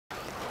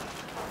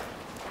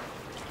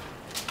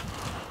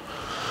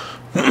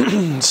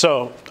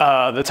So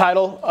the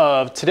title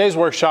of today's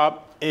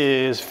workshop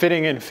is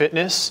Fitting in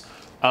Fitness.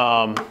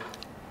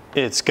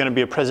 It's going to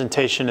be a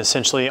presentation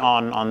essentially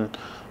on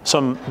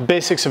some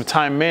basics of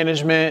time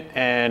management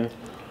and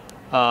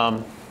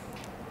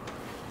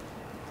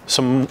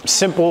some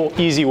simple,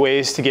 easy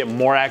ways to get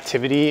more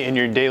activity in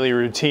your daily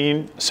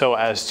routine so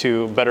as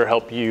to better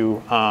help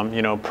you,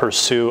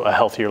 pursue a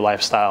healthier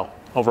lifestyle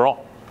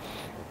overall.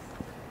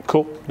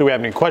 Cool. Do we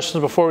have any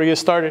questions before we get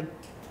started?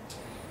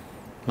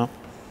 No?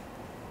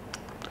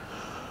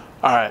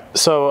 All right.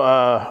 So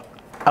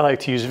I like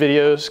to use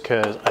videos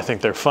because I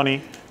think they're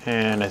funny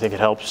and I think it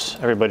helps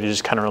everybody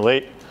just kind of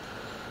relate.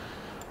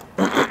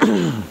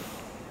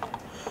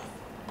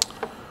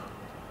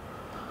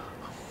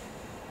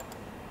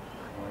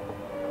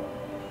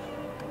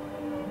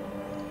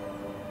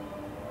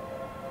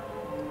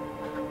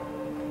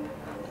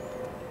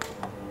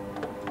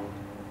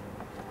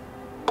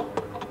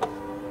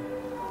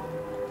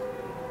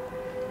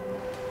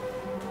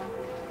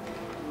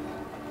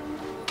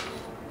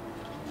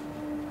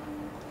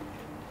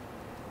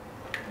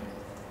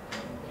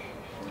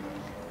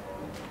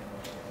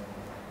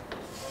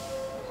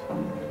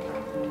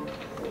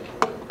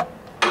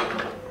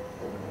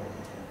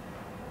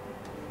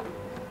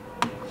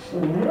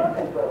 Look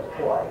at those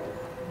toys.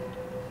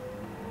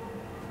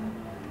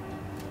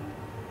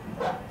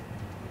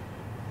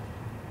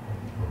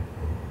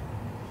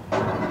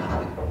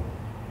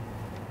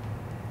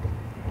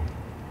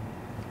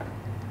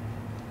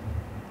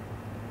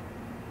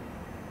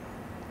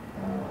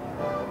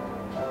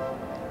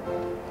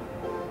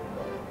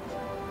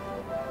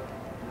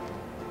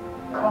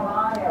 Come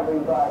on,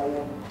 everybody.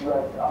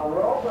 Let's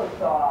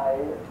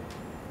aerobicize.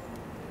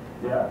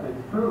 Yes,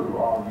 it's true,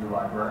 all you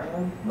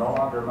librarians. No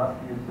longer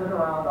must you sit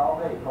around all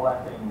day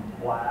collecting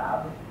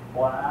blab,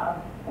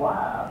 blab,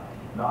 blab,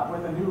 not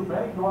with the new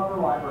Big Brother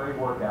Library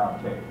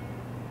workout tape.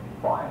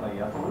 Finally,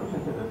 a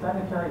solution to the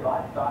sedentary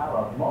lifestyle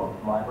of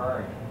most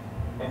librarians.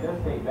 In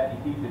this tape, Benny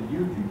teaches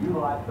you to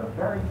utilize the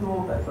very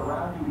tools that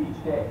surround you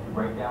each day to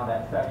break down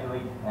that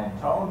cellulite and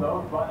tone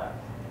those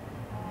buttocks.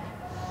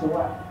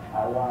 Sweat.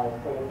 I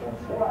want to see some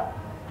sweat.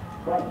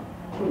 1,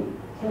 2,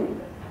 3,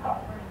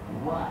 up.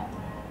 1,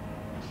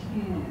 2,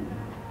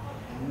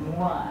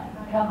 1.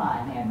 Come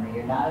on, Henry,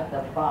 you're not at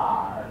the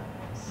bar.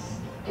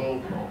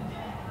 Staple.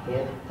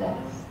 Hit the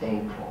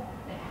staple.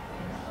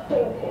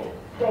 Staple.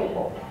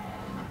 Staple.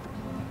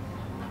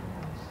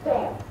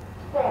 Stamp.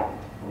 Stamp.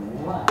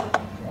 1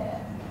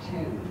 and 2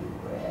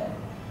 and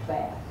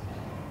fast.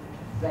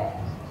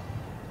 Fast.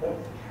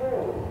 It's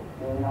true.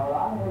 You no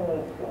longer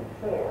need to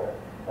fear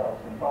those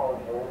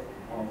bulges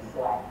and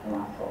slack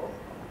muscles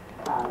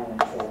common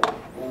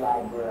to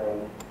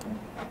library.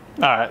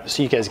 All right,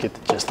 so you guys get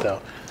the gist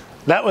though.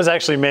 That was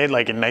actually made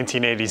like in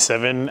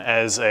 1987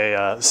 as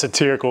a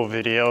satirical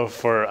video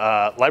for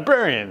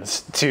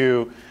librarians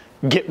to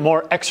get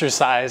more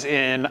exercise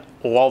in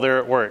while they're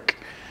at work.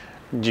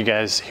 Did you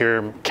guys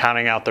hear them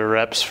counting out the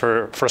reps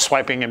for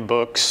swiping in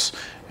books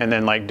and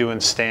then like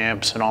doing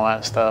stamps and all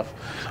that stuff?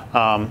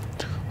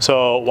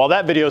 So while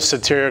that video is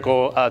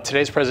satirical,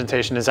 today's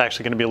presentation is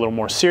actually going to be a little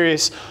more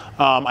serious.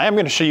 I am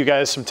going to show you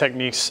guys some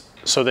techniques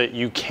so that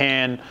you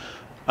can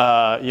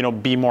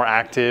be more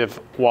active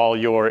while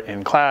you're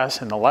in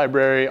class, in the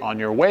library, on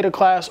your way to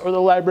class or the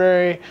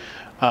library,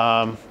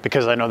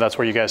 because I know that's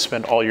where you guys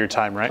spend all your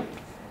time, right?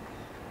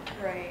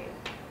 Right.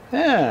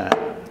 Yeah,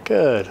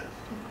 good.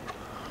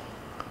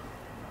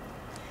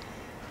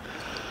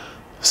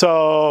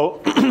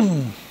 So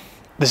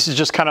this is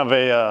just kind of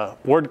a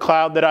word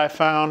cloud that I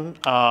found.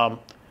 How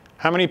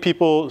many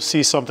people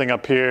see something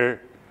up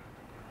here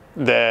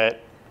that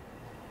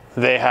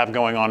they have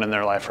going on in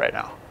their life right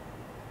now?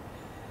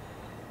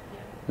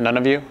 None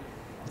of you?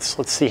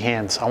 Let's see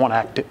hands. I want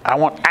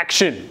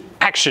action.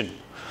 Action.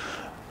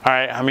 All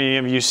right, how many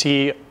of you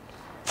see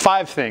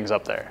 5 things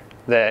up there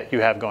that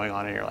you have going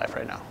on in your life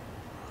right now?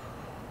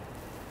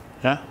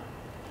 Yeah?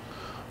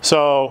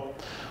 So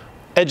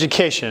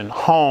education,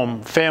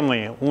 home,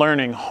 family,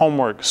 learning,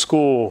 homework,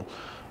 school,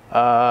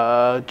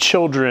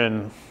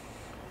 children,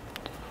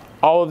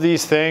 all of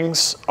these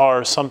things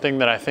are something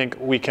that I think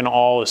we can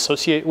all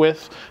associate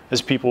with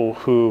as people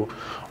who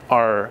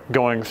are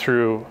going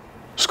through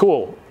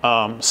school.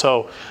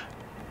 So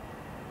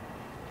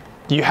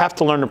you have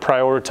to learn to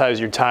prioritize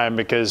your time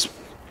because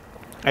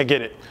I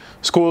get it.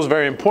 School is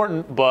very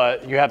important,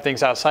 but you have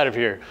things outside of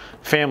here.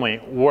 Family,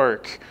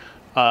 work,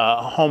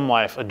 home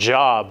life, a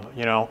job,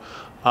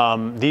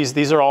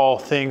 these are all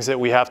things that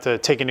we have to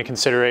take into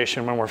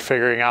consideration when we're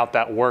figuring out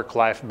that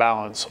work-life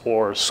balance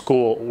or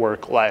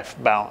school-work-life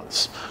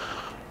balance.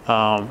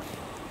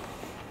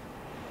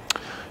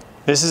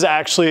 This is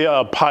actually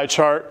a pie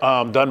chart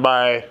done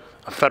by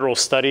a federal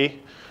study.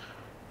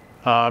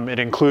 It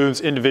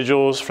includes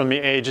individuals from the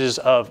ages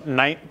of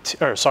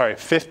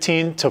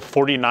 15 to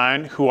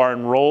 49 who are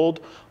enrolled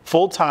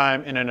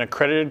full-time in an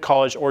accredited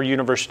college or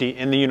university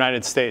in the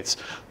United States.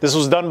 This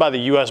was done by the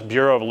U.S.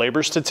 Bureau of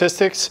Labor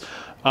Statistics.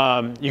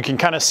 You can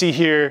kind of see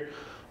here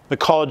the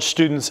college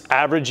students'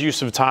 average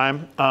use of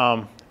time.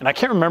 and I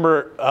can't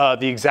remember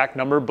the exact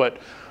number, but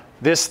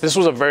this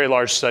was a very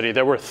large study.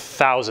 There were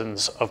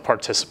thousands of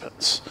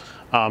participants.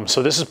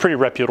 So this is pretty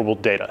reputable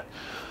data.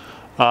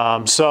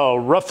 So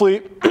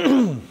roughly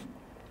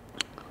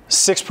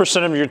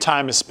 6% of your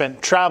time is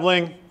spent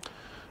traveling,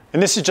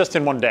 and this is just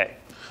in one day.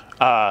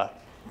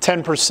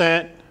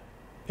 10%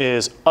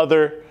 is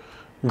other,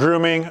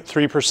 grooming,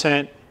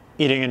 3%,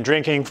 eating and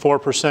drinking,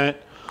 4%,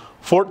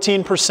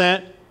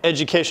 14%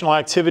 educational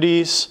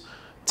activities,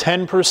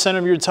 10%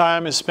 of your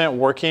time is spent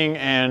working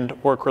and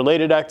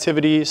work-related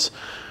activities,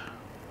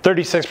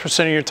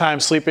 36% of your time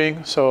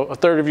sleeping, so a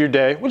third of your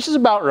day, which is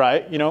about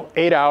right,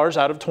 8 hours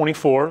out of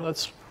 24,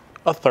 that's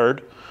a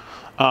third.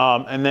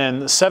 And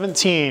then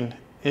 17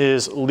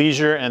 is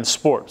leisure and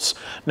sports.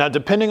 Now,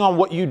 depending on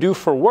what you do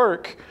for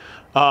work,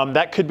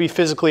 that could be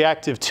physically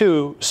active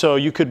too, so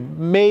you could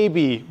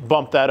maybe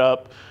bump that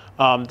up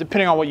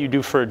depending on what you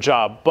do for a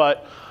job.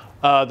 But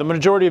the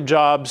majority of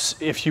jobs,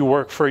 if you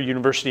work for a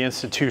university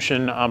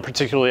institution,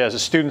 particularly as a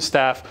student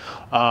staff,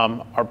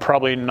 are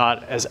probably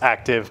not as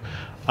active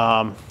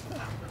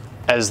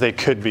as they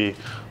could be.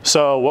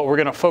 So what we're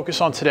going to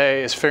focus on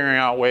today is figuring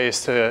out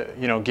ways to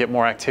get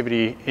more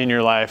activity in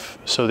your life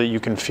so that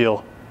you can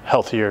feel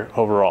healthier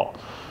overall.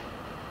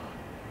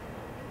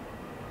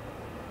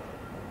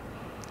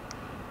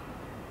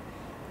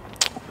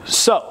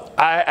 So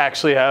I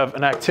actually have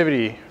an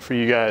activity for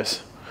you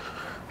guys.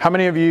 How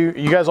many of you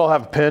guys all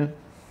have a pen?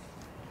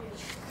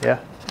 Yeah?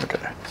 Okay.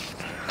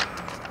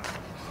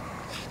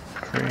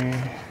 3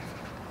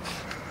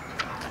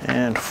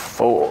 and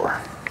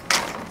 4.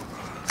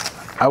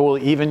 I will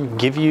even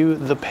give you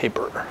the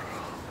paper.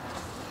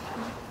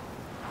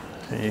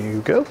 There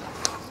you go.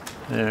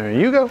 There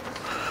you go.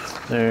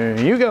 There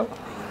you go.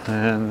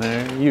 And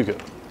there you go.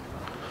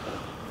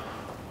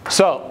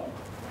 So,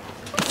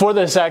 for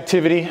this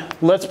activity,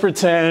 let's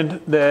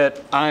pretend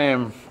that I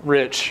am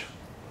rich.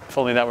 If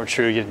only that were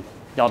true,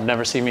 y'all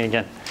never see me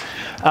again.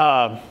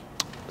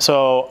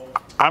 So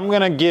I'm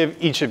gonna give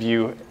each of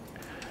you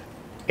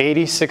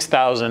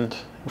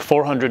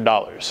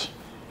 $86,400.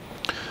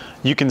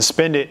 You can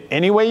spend it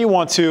any way you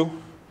want to,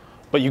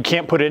 but you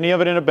can't put any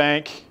of it in a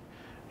bank.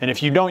 And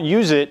if you don't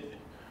use it,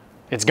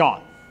 it's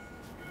gone.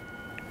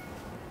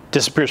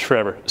 Disappears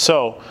forever.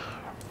 So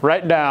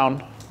write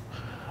down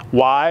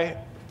why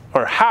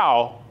or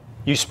how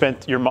you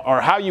spent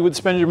how you would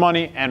spend your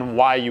money and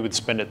why you would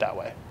spend it that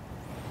way.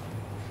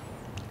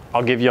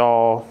 I'll give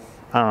y'all,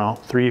 I don't know,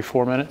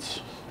 3-4 minutes.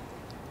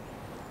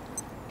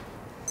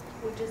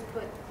 We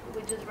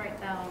just write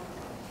down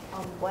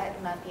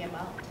what, not the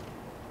amount.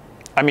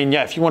 I mean,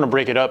 yeah, if you want to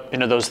break it up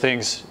into those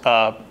things,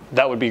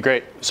 that would be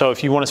great. So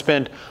if you want to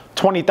spend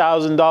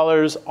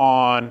 $20,000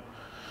 on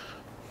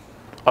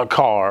a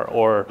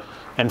car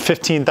and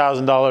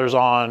 $15,000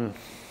 on,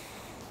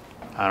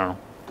 I don't know,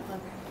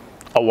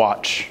 a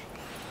watch.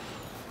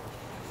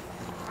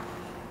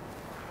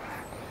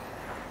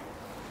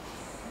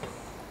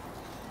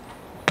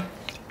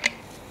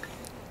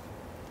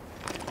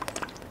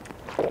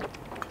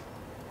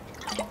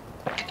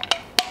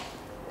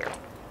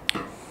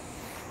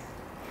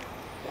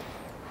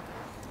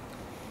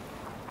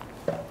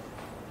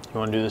 You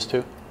want to do this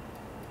too?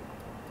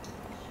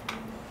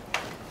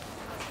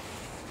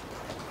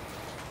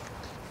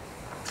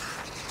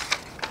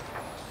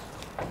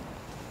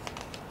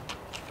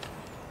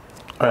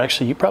 Or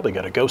actually, you probably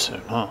got to go soon,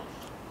 huh?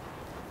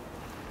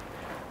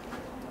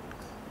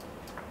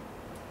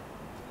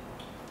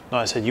 No,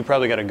 I said you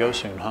probably got to go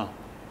soon, huh?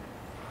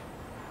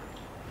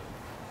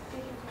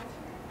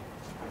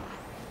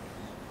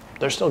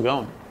 They're still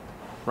going.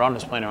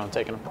 Rhonda's planning on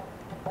taking them.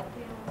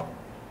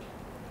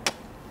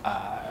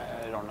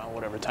 I don't know,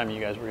 whatever time you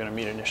guys were going to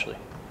meet initially.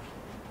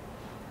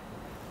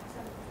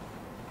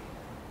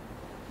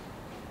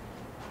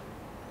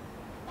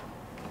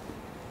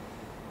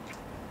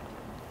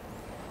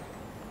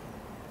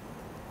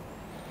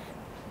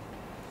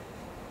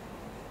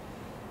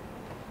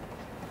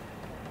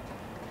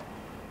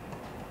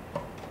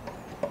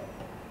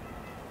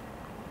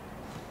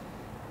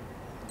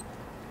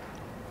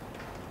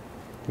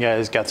 You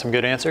guys got some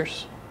good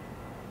answers?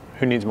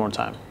 Who needs more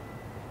time?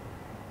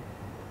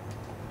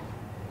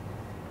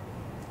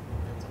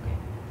 That's okay.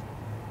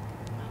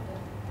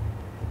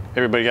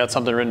 Everybody got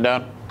something written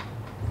down?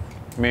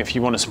 I mean, if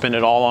you want to spend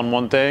it all on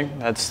one thing,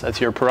 that's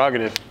your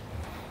prerogative.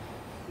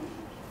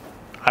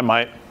 I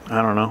might.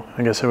 I don't know.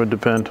 I guess it would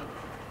depend.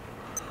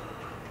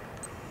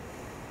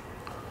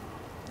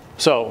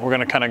 So we're going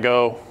to kind of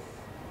go,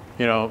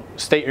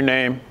 state your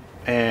name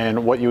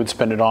and what you would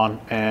spend it on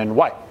and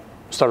why.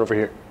 Start over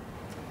here.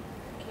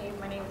 Okay,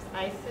 my name is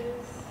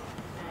Isis.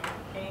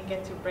 I didn't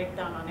get to break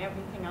down on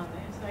everything on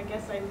there, so I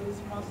guess I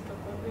lose most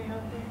of what we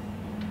have there.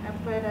 I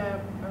put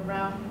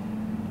around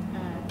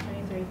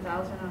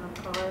 23,000 on a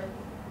car,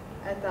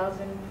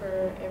 1,000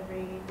 for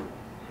every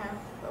half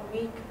a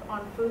week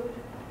on food,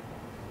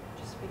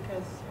 just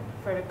because I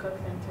prefer to cook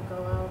than to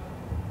go out.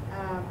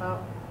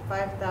 About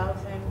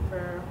 5,000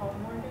 for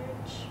home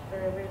mortgage for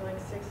every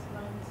 6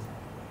 months,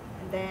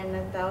 and then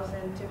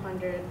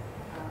 1,200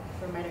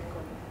 for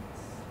medical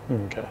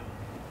needs. Okay.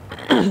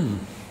 Alright,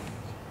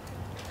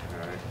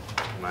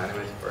 my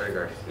name is Fred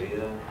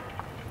Garcia. And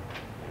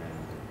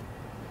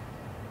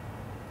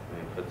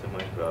we put too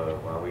much,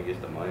 while we use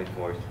the money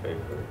for is to pay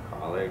for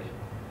college,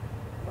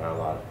 buy a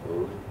lot of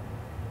food,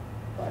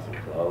 buy some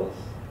clothes,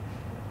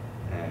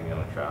 and go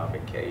on a travel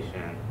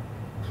vacation.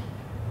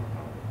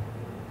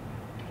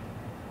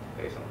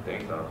 Pay some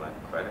things off like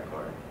a credit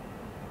card.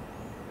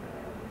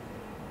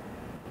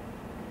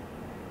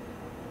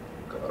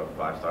 Go to a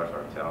 5-star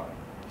hotel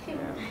and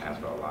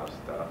ask for a lot of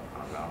stuff. I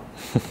don't know.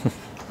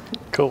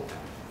 Cool.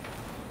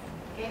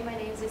 Okay, my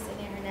name is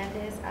Yesenia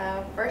Hernandez.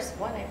 First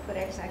one I put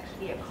is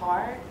actually a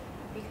car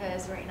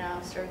because right now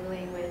I'm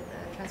struggling with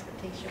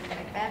transportation with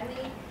my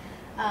family.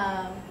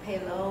 Pay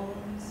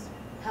loans,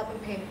 help them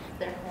pay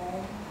their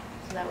home,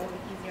 so that will be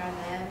easier on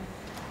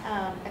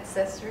them.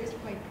 Accessories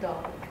for my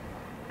dog.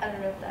 I don't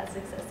know if that's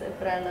excessive,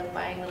 but I love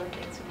buying little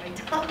things for my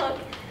dog.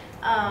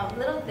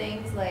 Little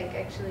things like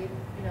actually,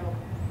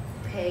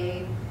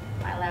 pay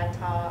my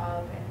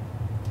laptop and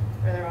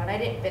further on. I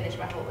didn't finish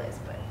my whole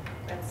list, but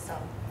that's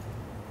some.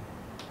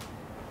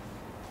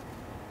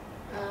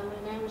 My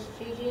name is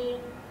Gigi.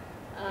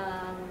 I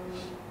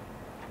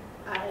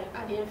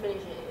didn't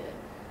finish it yet.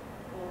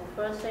 Well,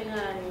 first thing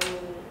I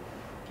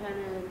kind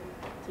of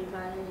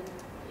divided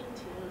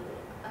into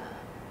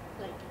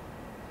like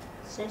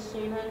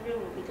 1,600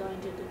 will be going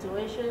to the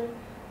tuition,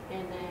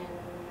 and then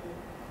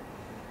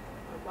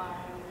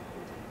around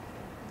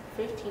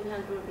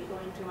 1,500 will be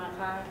going to my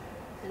car,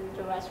 and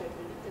the rest will be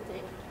the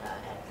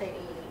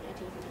activities.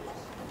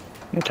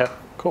 Okay,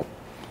 cool.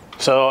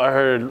 So I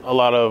heard a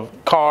lot of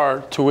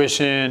car,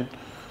 tuition,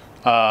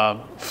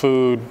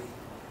 food,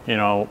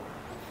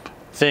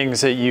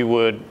 things that you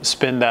would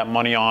spend that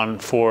money on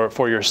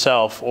for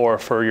yourself or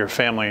for your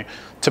family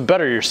to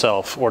better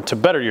yourself or to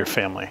better your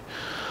family.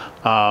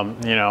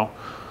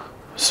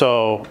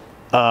 So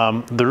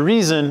the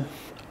reason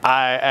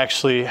I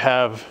actually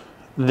have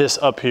this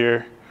up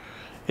here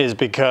is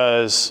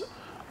because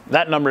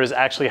that number is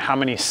actually how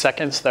many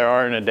seconds there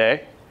are in a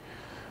day.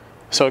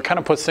 So it kind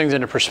of puts things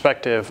into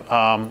perspective.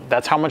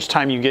 That's how much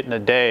time you get in a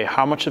day.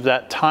 How much of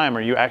that time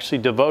are you actually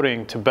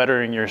devoting to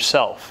bettering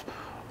yourself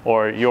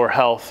or your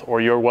health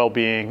or your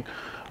well-being,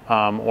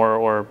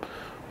 or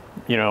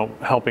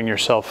helping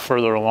yourself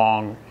further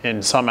along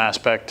in some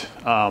aspect.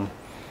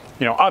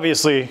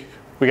 Obviously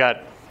we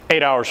got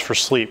 8 hours for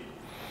sleep,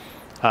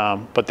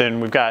 but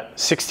then we've got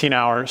 16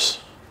 hours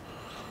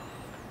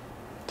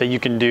that you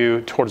can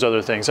do towards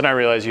other things. And I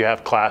realize you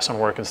have class and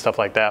work and stuff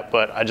like that,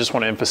 but I just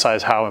want to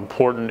emphasize how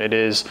important it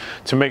is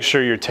to make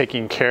sure you're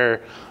taking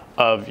care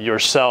of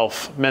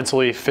yourself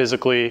mentally,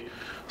 physically,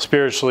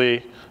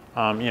 spiritually.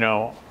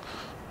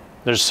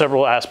 There's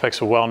several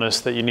aspects of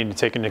wellness that you need to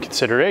take into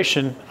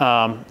consideration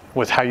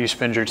with how you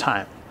spend your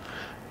time.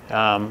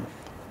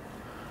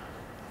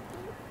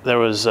 There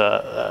was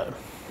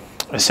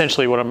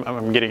essentially what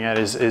I'm getting at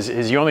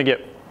is you only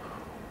get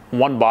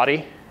one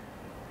body,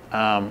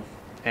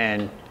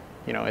 and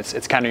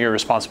it's kind of your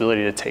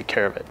responsibility to take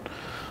care of it.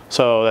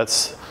 So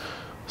that's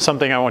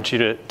something I want you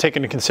to take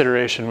into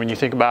consideration when you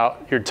think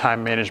about your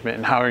time management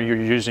and how you're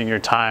using your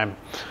time.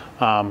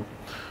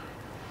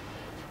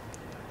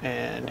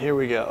 And here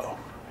we go.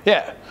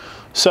 Yeah.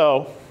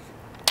 So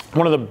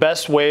one of the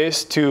best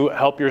ways to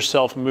help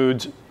yourself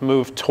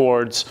move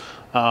towards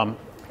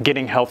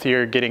getting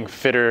healthier, getting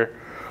fitter.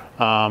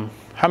 How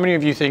many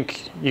of you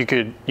think you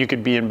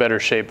could be in better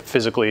shape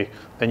physically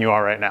than you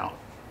are right now?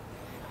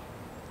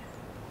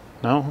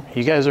 No?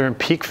 You guys are in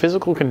peak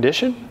physical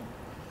condition?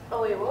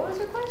 Oh wait, what was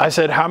your question? I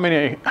said how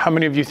many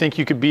of you think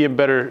you could be in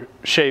better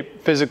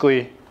shape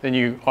physically than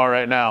you are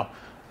right now?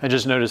 I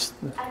just noticed.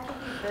 I can be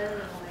better than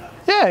what I am.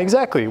 Yeah,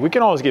 exactly. We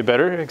can always get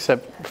better,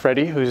 except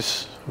Freddie,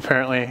 who's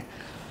apparently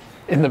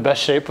in the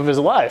best shape of his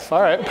life.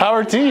 All right,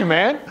 power to you,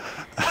 man.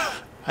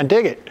 I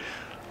dig it.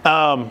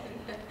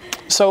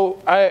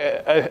 So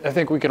I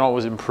think we can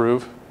always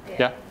improve.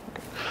 Yeah.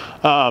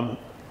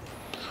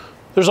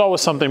 There's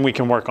always something we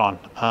can work on.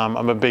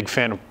 I'm a big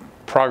fan of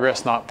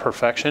progress, not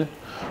perfection.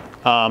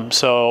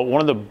 So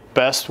one of the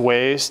best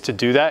ways to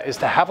do that is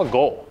to have a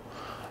goal,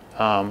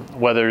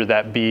 whether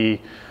that be,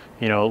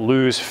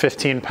 lose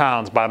 15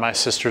 pounds by my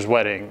sister's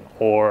wedding,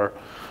 or,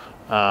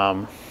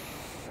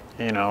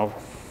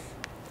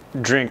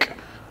 drink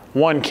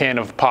 1 can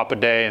of pop a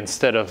day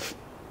instead of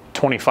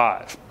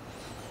 25.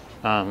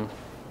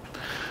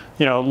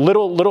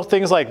 Little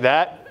things like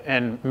that,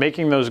 and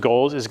making those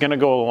goals is going to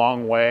go a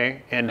long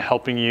way in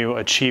helping you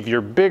achieve your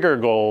bigger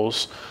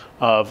goals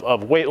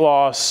of weight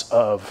loss,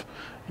 of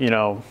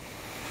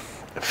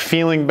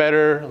feeling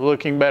better,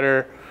 looking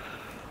better,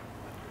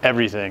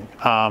 everything.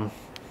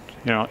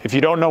 If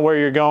you don't know where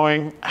you're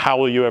going, how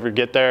will you ever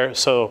get there?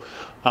 So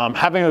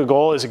having a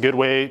goal is a good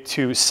way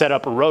to set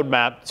up a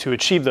roadmap to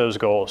achieve those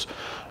goals.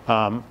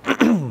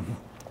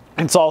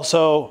 It's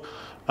also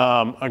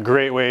a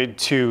great way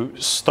to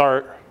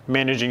start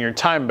managing your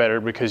time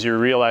better, because you're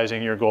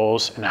realizing your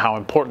goals and how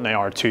important they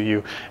are to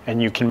you,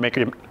 and you can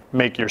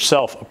make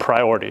yourself a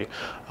priority.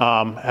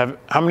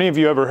 How many of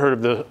you ever heard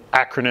of the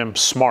acronym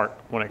SMART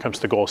when it comes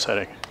to goal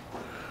setting?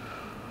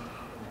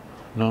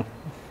 No?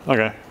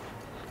 Okay.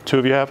 2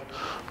 of you have?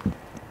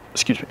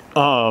 Excuse me.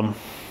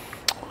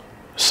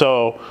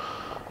 So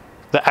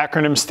the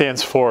acronym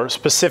stands for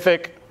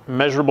specific,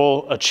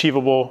 measurable,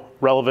 achievable,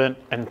 relevant,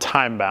 and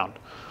time-bound.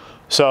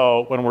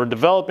 So when we're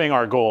developing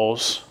our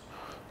goals,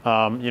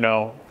 you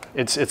know,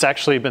 it's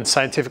actually been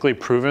scientifically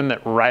proven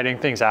that writing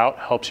things out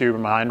helps your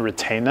mind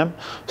retain them.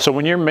 So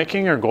when you're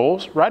making your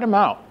goals, write them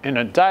out in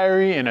a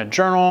diary, in a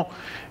journal,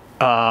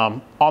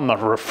 on the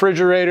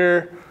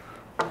refrigerator,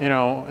 you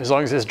know, as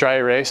long as it's dry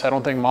erase, I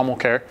don't think mom will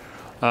care.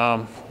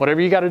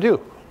 Whatever you got to do.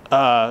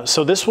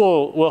 So this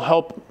will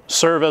help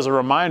serve as a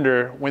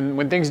reminder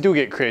when things do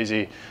get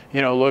crazy.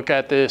 You know, look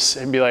at this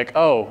and be like,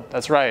 oh,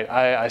 that's right.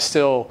 I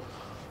still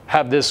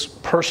have this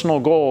personal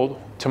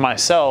goal to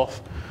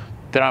myself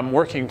that I'm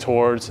working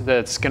towards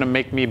that's going to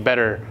make me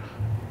better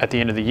at the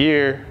end of the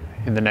year,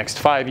 in the next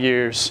 5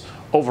 years,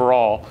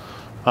 overall.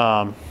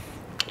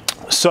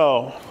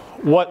 So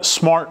what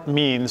SMART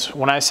means,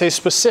 when I say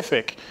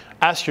specific,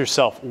 ask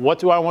yourself, what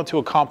do I want to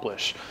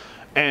accomplish?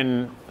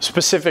 And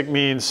specific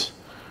means,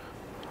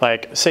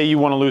 like, say you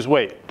want to lose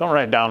weight. Don't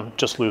write down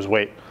just lose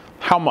weight.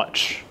 How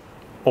much?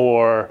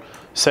 Or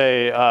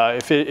say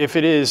if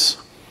it is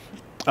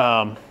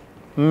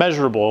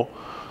measurable,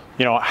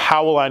 you know,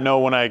 how will I know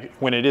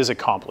when it is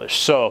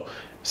accomplished? So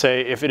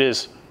say if it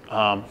is,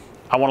 I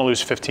want to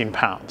lose 15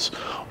 pounds.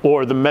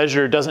 Or the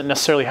measure doesn't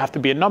necessarily have to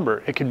be a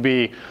number. It could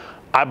be,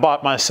 I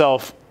bought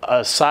myself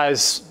a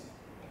size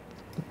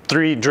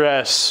 3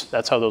 dress.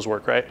 That's how those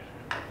work, right?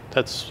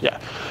 Yeah.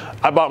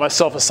 I bought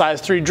myself a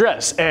size 3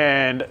 dress,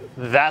 and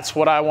that's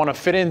what I want to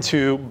fit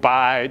into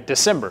by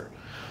December.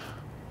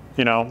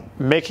 You know,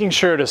 making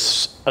sure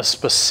it's a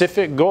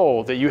specific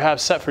goal that you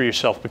have set for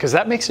yourself, because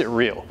that makes it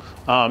real.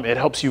 It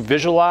helps you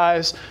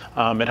visualize,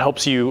 it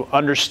helps you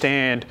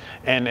understand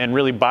and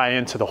really buy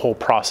into the whole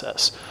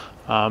process.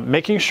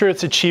 Making sure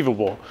it's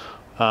achievable.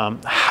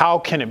 How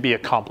can it be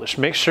accomplished?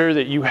 Make sure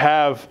that you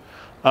have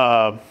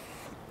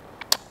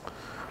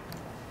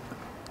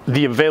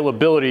the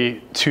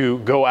availability to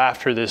go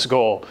after this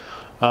goal.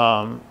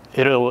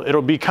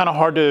 It'll be kind of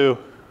hard to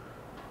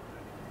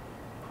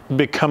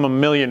become a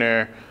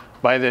millionaire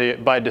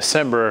by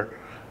December,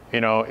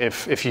 you know,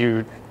 if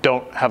you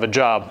don't have a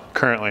job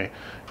currently,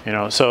 you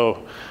know.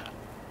 So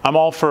I'm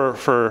all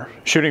for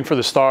shooting for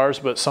the stars,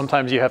 but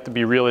sometimes you have to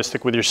be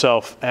realistic with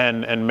yourself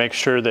and make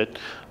sure that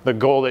the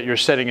goal that you're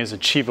setting is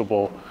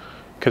achievable,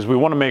 because we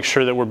want to make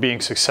sure that we're being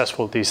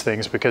successful at these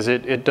things, because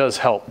it does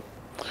help.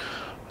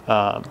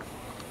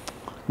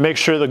 Make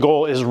sure the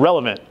goal is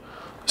relevant.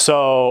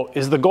 So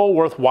is the goal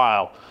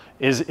worthwhile?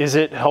 Is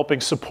it helping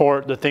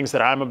support the things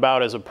that I'm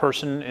about as a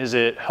person? Is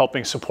it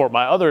helping support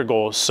my other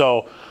goals?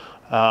 So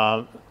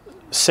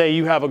say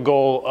you have a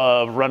goal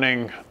of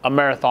running a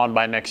marathon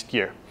by next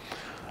year.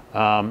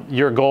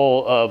 Your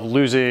goal of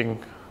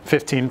losing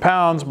 15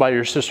 pounds by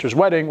your sister's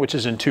wedding, which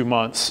is in 2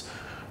 months,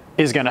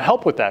 is going to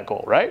help with that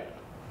goal, right?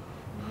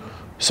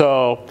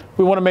 So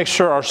we want to make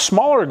sure our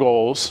smaller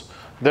goals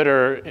that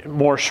are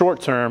more short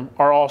term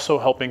are also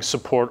helping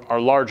support our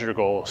larger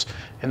goals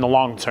in the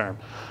long term,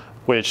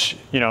 which,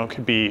 you know,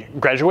 could be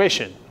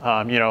graduation.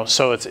 You know,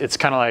 so it's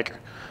kind of like,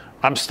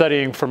 I'm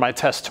studying for my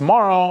test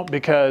tomorrow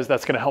because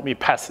that's going to help me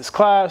pass this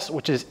class,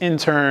 which is in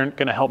turn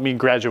going to help me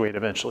graduate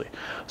eventually.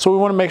 So we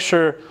want to make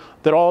sure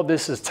that all of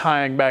this is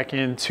tying back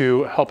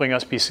into helping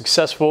us be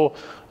successful,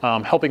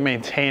 helping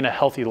maintain a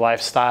healthy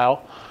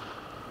lifestyle,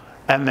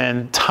 and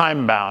then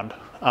time bound.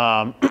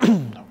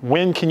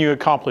 When can you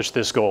accomplish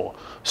this goal?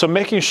 So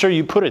making sure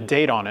you put a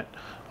date on it.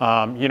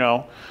 You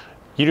know,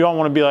 you don't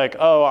want to be like,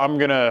 oh, I'm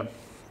going to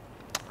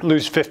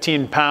lose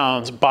 15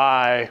 pounds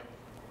by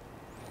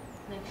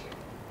Next year.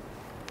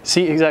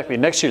 See, exactly,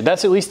 next year.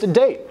 That's at least a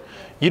date.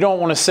 You don't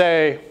want to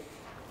say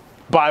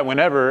by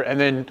whenever, and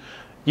then,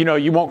 you know,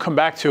 you won't come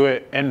back to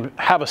it and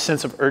have a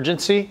sense of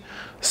urgency.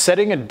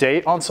 Setting a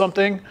date on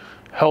something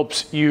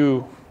helps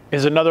you,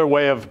 is another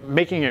way of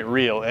making it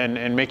real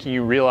and making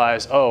you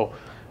realize, oh,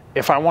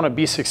 if I want to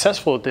be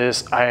successful at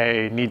this,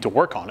 I need to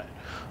work on it.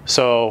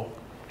 So,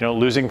 you know,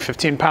 losing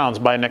 15 pounds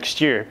by next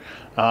year.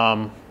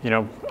 You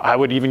know, I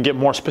would even get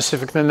more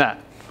specific than that.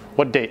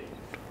 What date?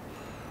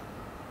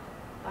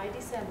 By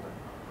December.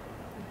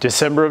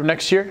 December of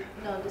next year?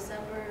 No,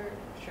 December,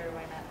 sure,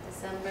 why not?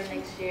 December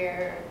next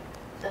year,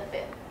 the 5th. I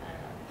don't know.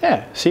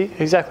 Yeah, see,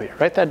 exactly.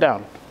 Write that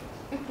down.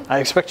 I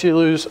expect you to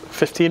lose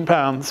 15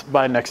 pounds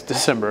by next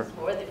December. It's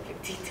more than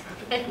 15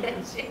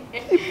 times.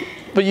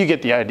 But you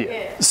get the idea.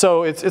 Yeah.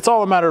 So it's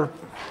all a matter of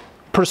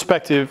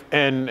perspective,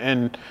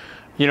 and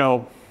you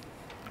know,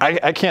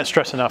 I can't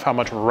stress enough how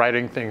much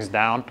writing things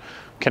down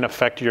can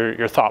affect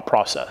your thought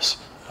process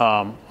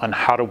on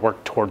how to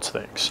work towards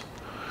things.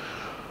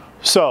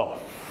 So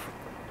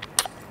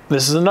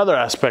this is another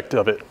aspect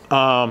of it.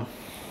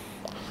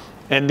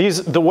 And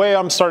the way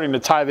I'm starting to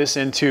tie this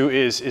into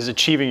is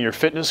achieving your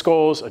fitness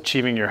goals,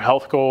 achieving your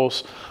health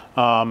goals,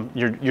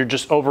 your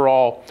just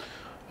overall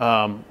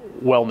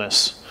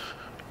wellness.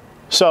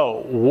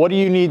 So what do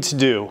you need to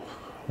do?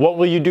 What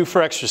will you do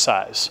for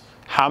exercise?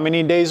 How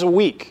many days a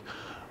week?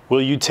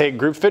 Will you take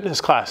group fitness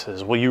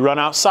classes? Will you run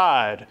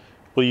outside?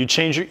 Will you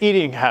change your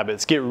eating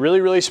habits? Get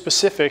really, really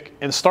specific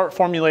and start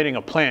formulating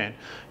a plan.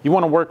 You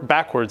want to work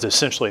backwards,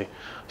 essentially.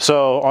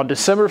 So on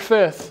December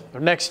 5th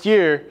of next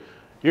year,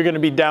 you're going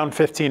to be down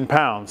 15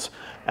 pounds.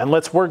 And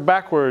let's work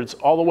backwards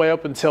all the way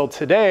up until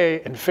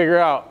today and figure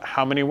out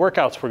how many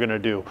workouts we're going to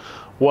do.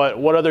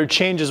 What other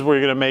changes we're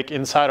going to make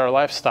inside our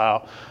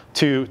lifestyle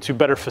to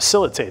better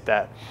facilitate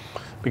that.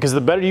 Because the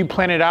better you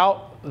plan it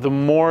out, the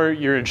more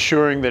you're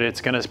ensuring that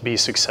it's going to be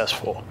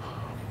successful.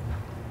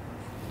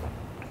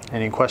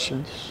 Any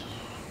questions?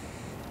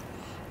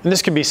 And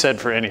this can be said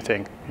for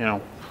anything, you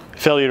know.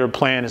 Failure to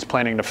plan is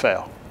planning to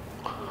fail.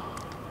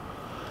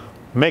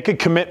 Make a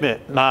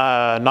commitment,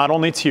 not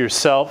only to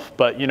yourself,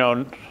 but you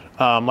know,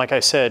 like I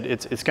said,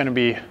 it's going to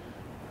be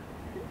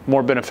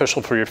more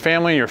beneficial for your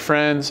family, your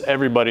friends,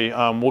 everybody.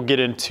 We'll get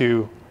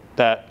into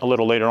that a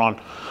little later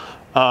on.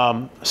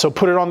 So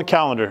put it on the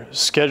calendar.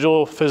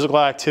 Schedule physical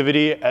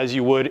activity as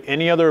you would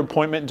any other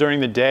appointment during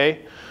the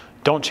day.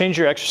 Don't change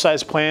your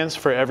exercise plans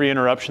for every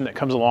interruption that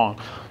comes along.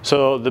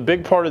 So the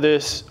big part of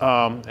this,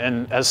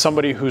 and as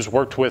somebody who's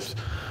worked with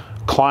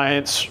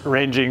clients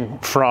ranging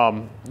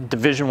from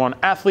Division I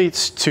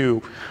athletes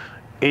to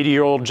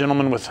 80-year-old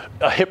gentlemen with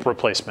a hip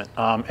replacement,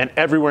 and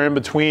everywhere in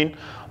between,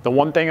 the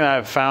one thing that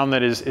I've found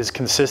that is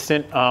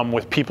consistent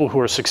with people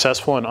who are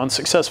successful and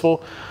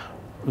unsuccessful,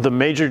 the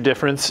major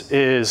difference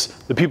is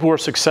the people who are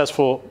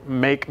successful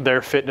make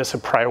their fitness a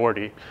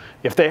priority.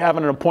 If they have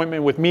an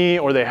appointment with me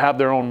or they have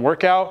their own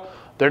workout,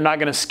 they're not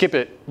going to skip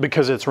it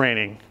because it's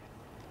raining.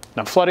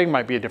 Now, flooding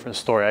might be a different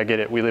story. I get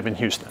it. We live in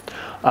Houston.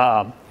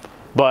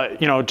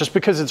 But, you know, just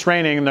because it's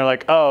raining and they're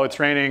like, oh, it's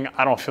raining,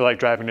 I don't feel like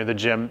driving to the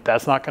gym,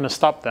 that's not going to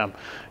stop them.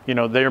 You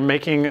know, they're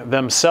making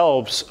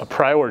themselves a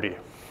priority.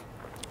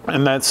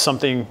 And that's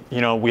something,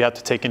 you know, we have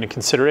to take into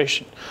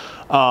consideration.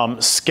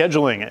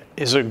 Scheduling it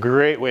is a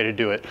great way to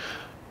do it.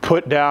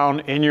 Put down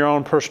in your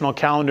own personal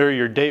calendar,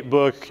 your date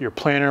book, your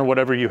planner,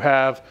 whatever you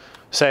have.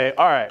 Say,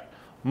 all right,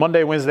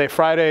 Monday, Wednesday,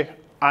 Friday,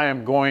 I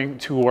am going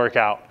to work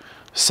out.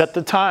 Set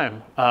the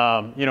time,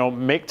 you know,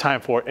 make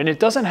time for it. And it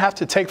doesn't have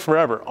to take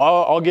forever.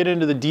 I'll get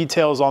into the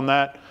details on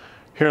that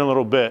here in a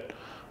little bit.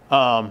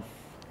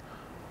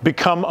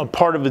 Become a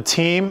part of the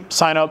team.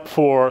 Sign up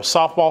for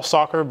softball,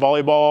 soccer,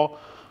 volleyball.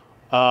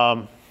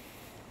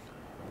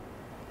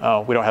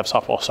 Oh, we don't have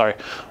softball, sorry.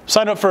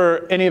 Sign up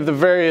for any of the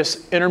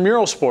various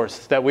intramural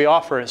sports that we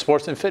offer in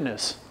sports and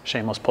fitness.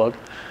 Shameless plug.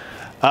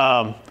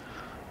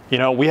 You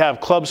know, we have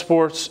club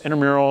sports,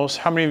 intramurals.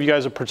 How many of you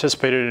guys have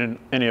participated in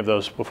any of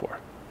those before?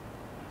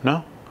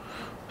 No?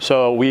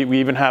 So we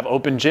even have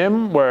open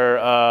gym where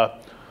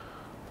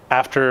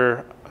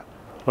after,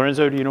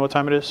 Lorenzo, do you know what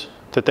time it is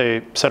that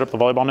they set up the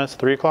volleyball nets?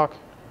 3 o'clock?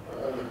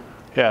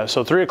 Yeah,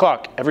 so 3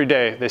 o'clock every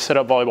day they set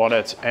up volleyball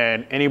nets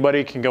and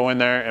anybody can go in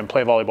there and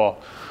play volleyball.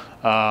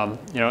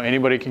 You know,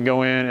 anybody can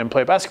go in and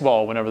play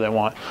basketball whenever they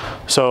want.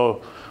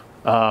 So,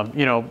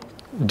 you know,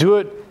 do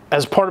it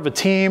as part of a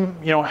team,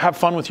 you know, have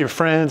fun with your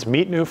friends,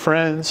 meet new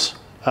friends.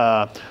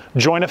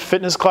 Join a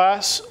fitness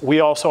class. We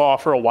also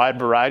offer a wide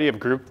variety of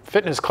group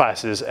fitness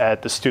classes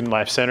at the Student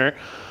Life Center,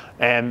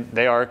 and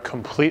they are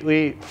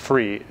completely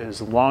free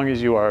as long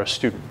as you are a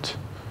student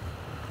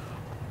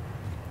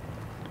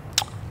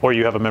or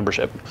you have a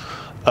membership.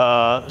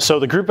 So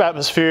the group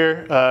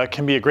atmosphere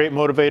can be a great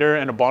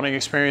motivator and a bonding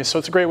experience, so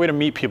it's a great way to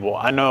meet people.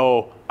 I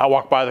know I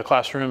walk by the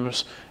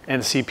classrooms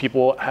and see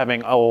people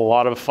having a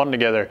lot of fun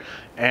together,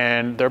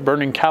 and they're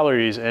burning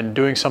calories and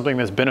doing something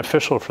that's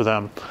beneficial for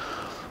them.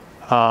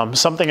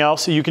 Something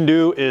else that you can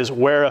do is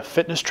wear a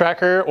fitness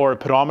tracker or a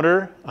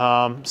pedometer.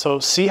 So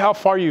see how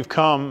far you've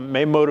come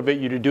may motivate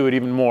you to do it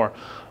even more.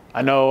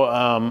 I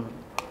know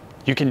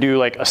you can do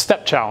like a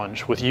step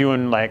challenge with you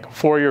and like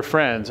 4 of your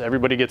friends.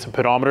 Everybody gets a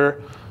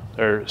pedometer.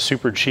 They're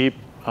super cheap.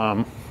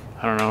 I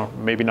don't know,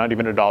 maybe not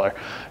even $1.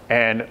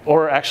 And,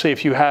 or actually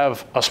if you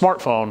have a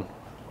smartphone,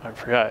 I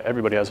forgot,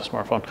 everybody has a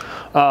smartphone.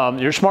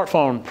 Your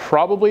smartphone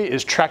probably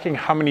is tracking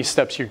how many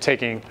steps you're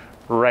taking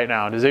right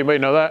now. Does anybody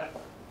know that?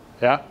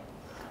 Yeah?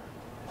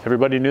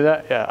 Everybody knew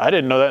that? Yeah, I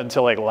didn't know that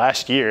until like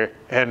last year,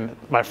 and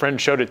my friend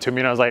showed it to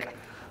me and I was like,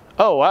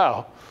 oh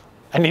wow,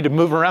 I need to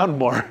move around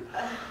more.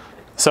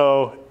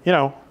 So, you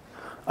know,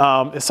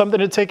 it's something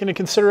to take into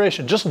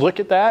consideration. Just look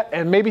at that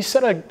and maybe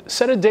set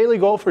a daily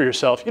goal for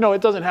yourself. You know,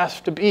 it doesn't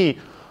have to be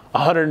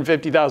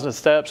 150,000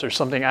 steps or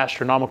something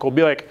astronomical.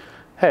 Be like,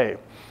 hey,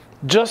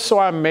 just so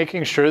I'm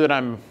making sure that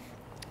I'm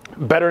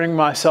bettering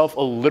myself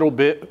a little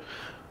bit,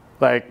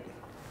 like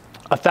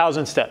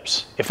 1,000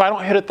 steps. If I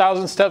don't hit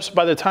 1,000 steps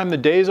by the time the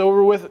day's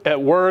over with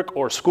at work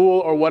or school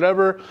or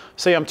whatever,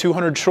 say I'm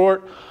 200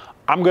 short,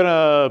 I'm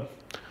gonna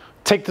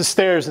take the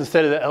stairs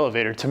instead of the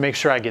elevator to make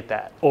sure I get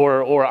that.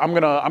 Or I'm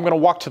gonna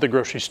walk to the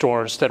grocery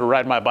store instead of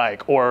ride my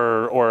bike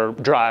or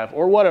drive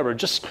or whatever.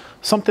 Just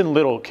something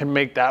little can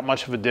make that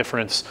much of a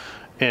difference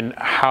in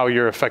how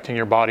you're affecting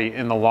your body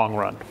in the long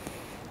run.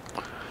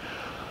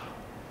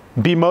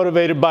 Be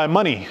motivated by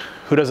money.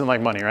 Who doesn't like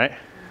money, right?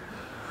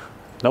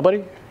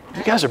 Nobody?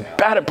 You guys are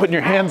bad at putting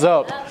your hands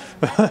up.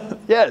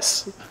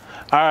 Yes.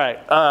 All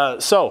right.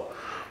 So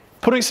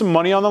Putting some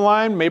money on the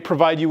line may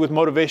provide you with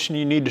motivation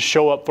you need to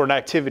show up for an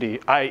activity,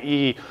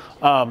 i.e.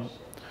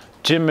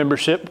 Gym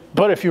membership,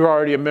 but if you're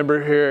already a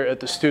member here at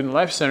the Student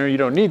Life Center, you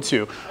don't need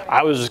to.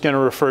 I was just going to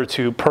refer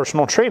to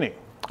personal training.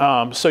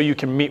 So you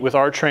can meet with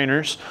our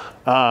trainers.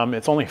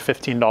 It's only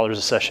 $15 a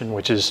session,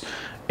 which is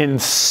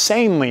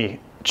insanely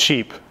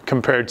cheap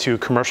compared to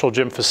commercial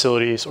gym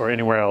facilities or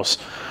anywhere else.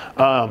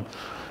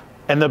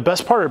 And the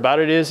best part about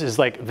it is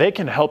like they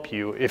can help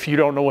you if you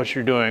don't know what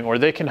you're doing, or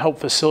they can help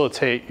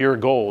facilitate your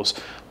goals.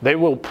 They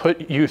will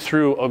put you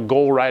through a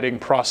goal writing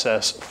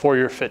process for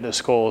your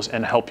fitness goals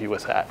and help you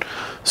with that.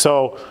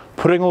 So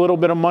putting a little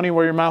bit of money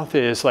where your mouth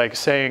is, like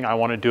saying I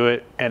want to do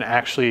it and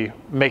actually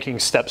making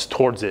steps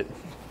towards it.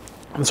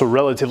 It's a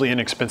relatively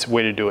inexpensive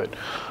way to do it.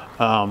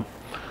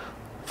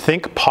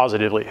 Think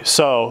positively.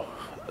 So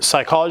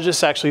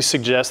psychologists actually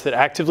suggest that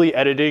actively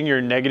editing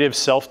your negative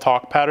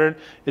self-talk pattern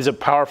is a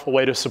powerful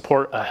way to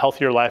support a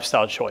healthier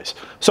lifestyle choice.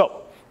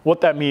 So what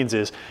that means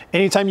is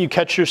anytime you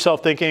catch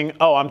yourself thinking,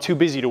 oh, I'm too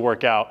busy to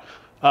work out,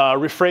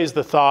 rephrase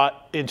the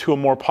thought into a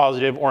more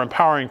positive or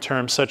empowering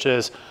term, such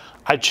as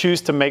I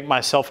choose to make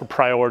myself a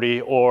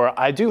priority, or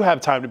I do have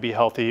time to be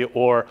healthy,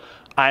 or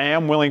I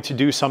am willing to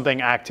do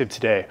something active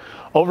today.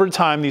 Over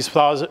time, these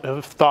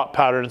positive thought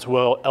patterns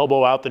will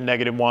elbow out the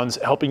negative ones,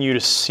 helping you to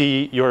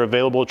see your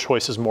available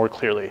choices more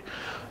clearly.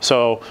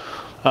 So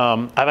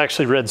I've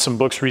actually read some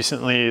books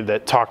recently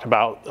that talked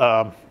about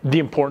the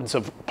importance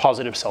of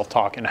positive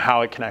self-talk and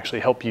how it can actually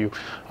help you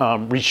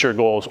reach your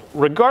goals,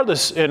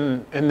 regardless,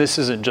 and this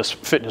isn't just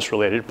fitness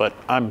related, but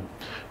I'm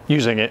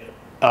using it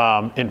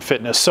in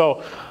fitness.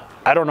 So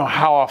I don't know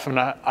how often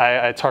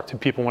I talk to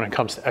people when it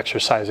comes to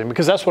exercising,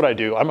 because that's what I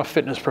do. I'm a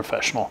fitness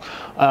professional.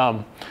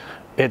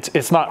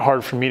 It's not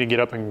hard for me to get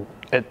up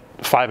at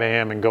 5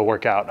 a.m. and go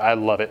work out. I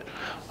love it.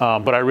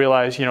 But I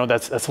realize, you know,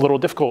 that's a little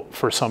difficult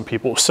for some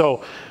people.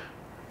 So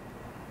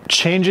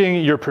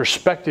changing your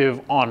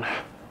perspective on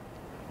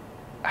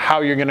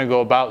how you're going to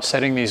go about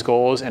setting these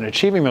goals and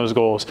achieving those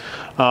goals,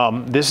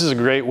 this is a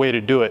great way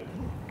to do it.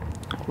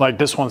 Like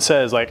this one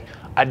says, like,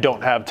 I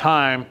don't have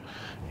time.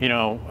 You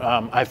know,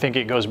 I think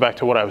it goes back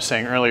to what I was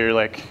saying earlier,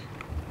 like,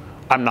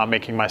 I'm not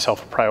making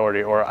myself a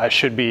priority, or I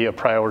should be a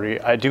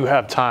priority. I do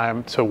have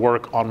time to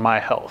work on my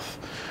health,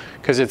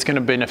 because it's going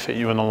to benefit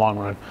you in the long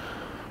run.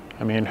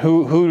 I mean,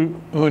 who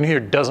in here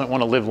doesn't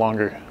want to live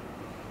longer?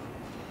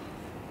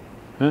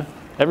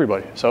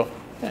 Everybody. So,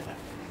 yeah.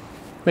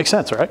 Makes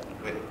sense, right?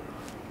 Wait,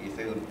 you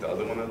say the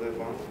other one to live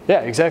longer?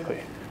 Yeah, exactly.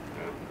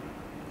 Yeah.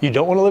 You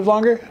don't want to live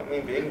longer? I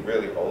mean, being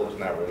really old is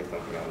not really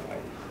something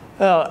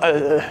I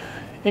like.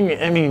 I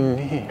mean,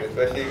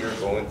 especially if you're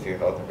going to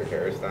health and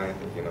care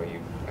sciences, you know, you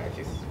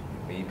actually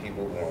meet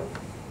people who are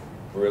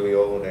really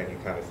old and you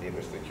kind of see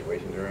their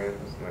situations they're in.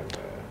 It's like,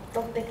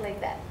 don't think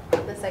like that.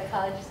 The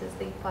psychologist says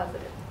think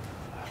positive.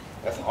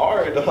 That's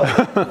hard, though.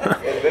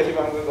 Especially if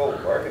I'm going to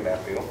go work in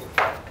that field.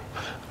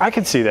 I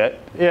can see that.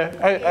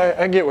 Yeah,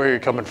 I get where you're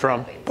coming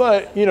from.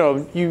 But, you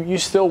know, you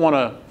still want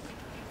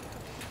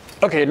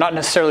to, okay, not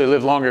necessarily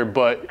live longer,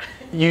 but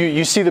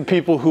you see the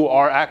people who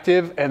are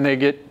active and they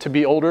get to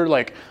be older.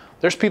 Like,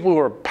 there's people who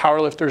are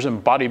powerlifters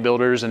and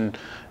bodybuilders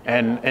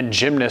and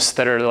gymnasts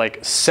that are like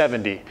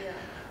 70. Yeah.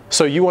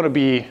 So you want to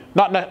be,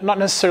 not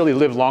necessarily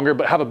live longer,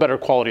 but have a better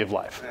quality of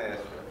life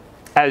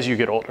as you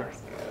get older.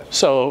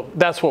 So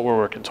that's what we're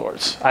working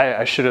towards.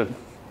 I should have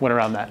went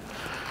around that.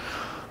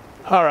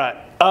 All right.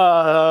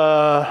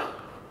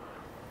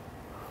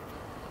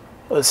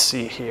 Let's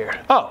see here.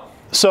 Oh,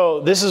 so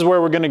this is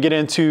where we're going to get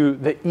into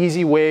the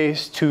easy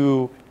ways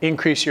to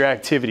increase your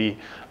activity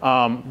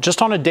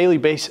just on a daily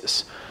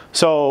basis.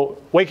 So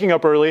waking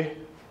up early,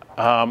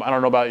 I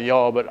don't know about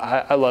y'all, but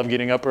I love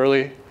getting up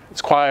early.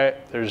 It's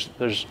quiet. There's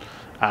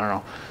I don't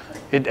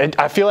know.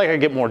 I feel like I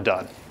get more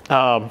done.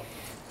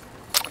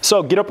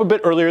 So get up a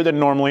bit earlier than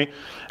normally,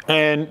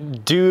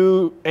 and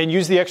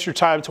use the extra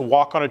time to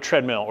walk on a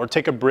treadmill or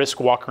take a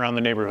brisk walk around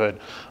the neighborhood.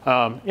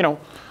 You know,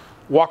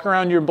 walk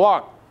around your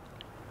block.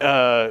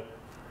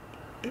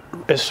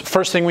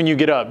 First thing when you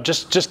get up,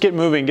 just get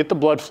moving, get the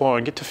blood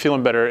flowing, get to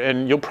feeling better,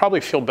 and you'll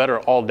probably feel better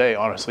all day,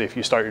 honestly, if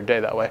you start your day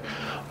that way.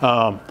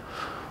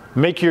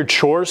 Make your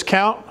chores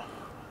count.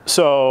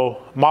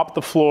 So mop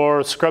the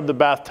floor, scrub the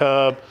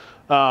bathtub,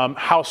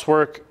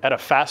 housework at a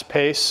fast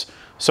pace.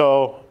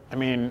 So, I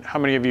mean, how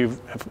many of you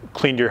have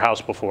cleaned your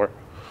house before?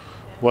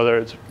 Whether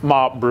it's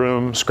mop,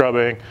 broom,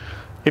 scrubbing.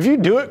 If you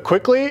do it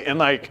quickly and,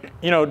 like,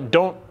 you know,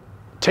 don't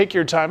take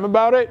your time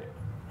about it,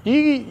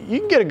 you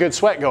can get a good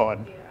sweat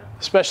going.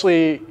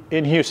 Especially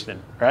in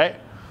Houston, right?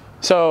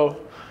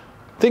 So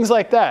things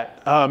like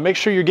that. Make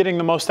sure you're getting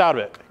the most out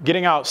of it.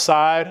 Getting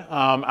outside,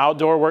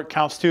 outdoor work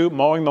counts too.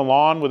 Mowing the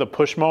lawn with a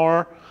push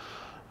mower.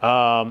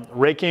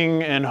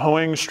 Raking and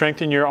hoeing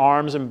strengthen your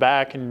arms and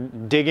back,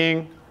 and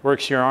digging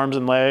works your arms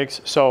and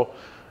legs. So,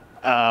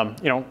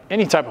 you know,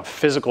 any type of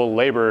physical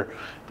labor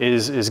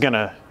is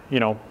gonna, you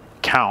know,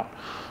 count.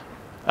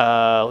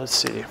 Let's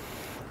see.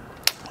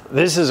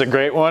 This is a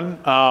great one.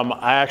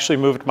 I actually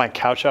moved my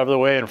couch out of the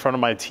way in front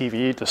of my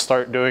TV to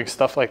start doing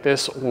stuff like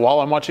this while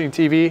I'm watching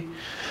TV.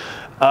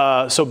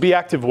 So be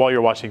active while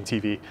you're watching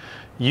TV.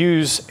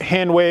 Use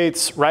hand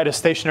weights, ride a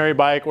stationary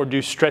bike, or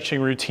do stretching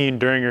routine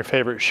during your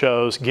favorite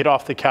shows. Get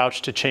off the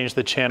couch to change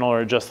the channel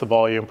or adjust the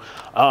volume.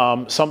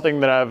 Something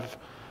that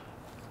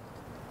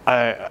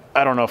I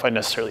don't know if I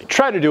necessarily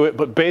try to do it,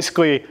 but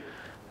basically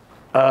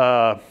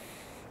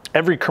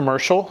every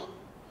commercial,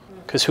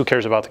 because who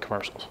cares about the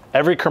commercials?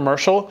 Every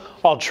commercial,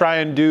 I'll try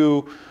and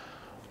do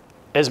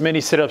as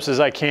many sit-ups as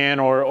I can,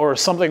 or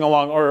something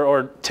along,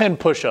 or 10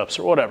 push-ups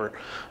or whatever.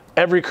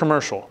 Every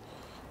commercial.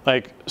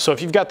 Like, so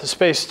if you've got the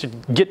space to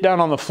get down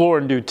on the floor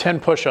and do 10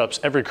 push-ups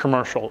every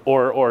commercial,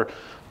 or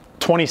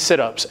 20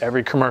 sit-ups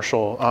every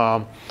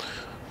commercial,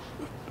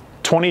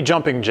 20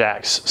 jumping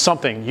jacks,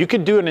 something. You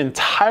could do an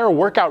entire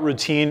workout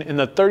routine in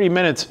the 30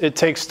 minutes it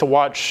takes to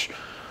watch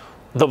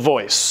The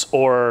Voice,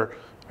 or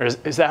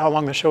is that how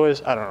long the show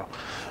is? I don't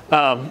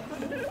know.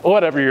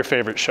 Whatever your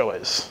favorite show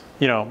is,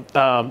 you know.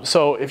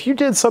 So if you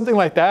did something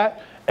like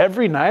that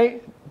every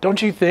night, don't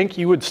you think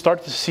you would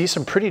start to see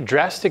some pretty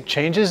drastic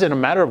changes in a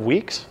matter of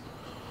weeks?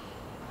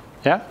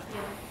 Yeah?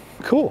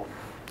 Cool.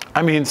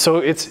 I mean, so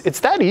it's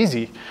that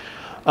easy.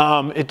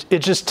 It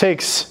just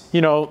takes,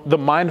 you know, the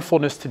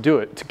mindfulness to do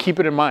it, to keep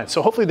it in mind.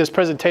 So hopefully this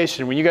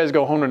presentation, when you guys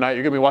go home tonight,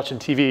 you're gonna be watching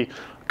TV,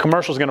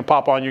 commercial's gonna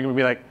pop on, you're gonna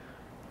be like,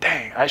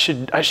 dang, I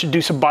should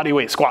do some body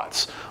weight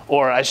squats,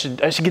 or I should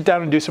get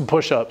down and do some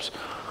push-ups.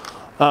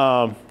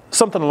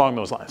 Something along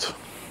those lines.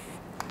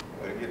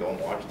 What if you don't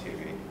watch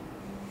TV?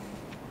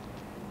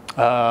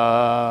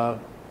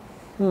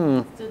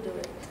 Still do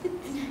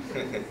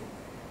it.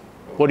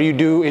 What do you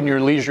do in your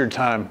leisure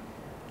time?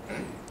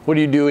 What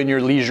do you do in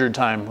your leisure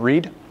time?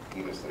 Read?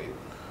 Eat and sleep.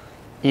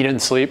 Eat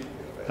and sleep?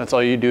 That's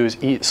all you do is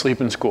eat, sleep,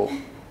 and school.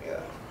 Yeah.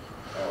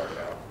 I work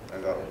out. I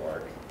go to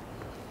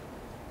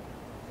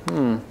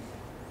work.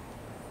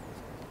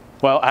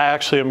 Well, I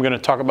actually am going to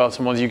talk about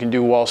some ones you can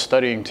do while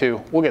studying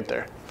too. We'll get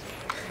there.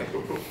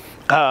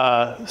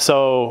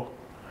 So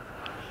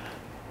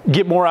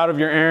get more out of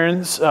your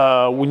errands.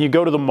 When you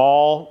go to the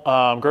mall,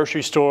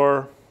 grocery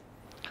store,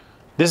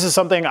 this is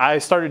something I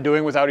started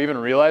doing without even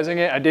realizing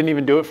it. I didn't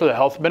even do it for the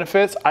health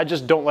benefits. I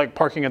just don't like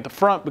parking at the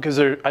front because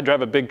I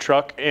drive a big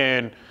truck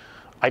and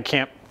I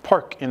can't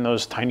park in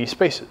those tiny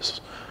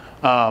spaces.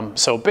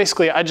 So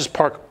basically I just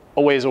park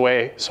a ways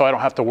away so I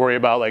don't have to worry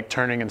about like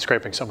turning and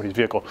scraping somebody's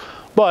vehicle.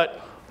 But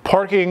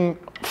parking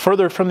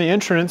further from the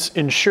entrance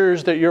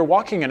ensures that you're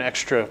walking an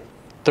extra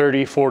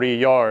 30, 40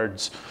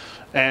 yards.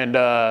 And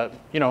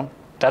you know,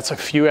 that's a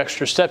few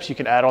extra steps you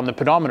can add on the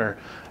pedometer.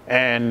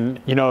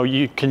 And you know,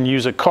 you can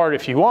use a cart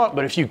if you want,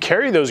 but if you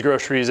carry those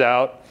groceries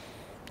out,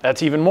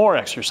 that's even more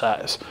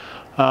exercise.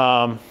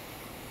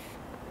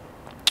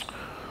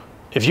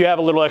 If you have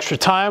a little extra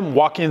time,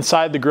 walk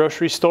inside the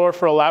grocery store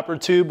for a lap or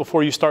two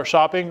before you start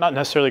shopping. Not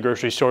necessarily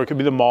grocery store, it could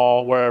be the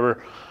mall,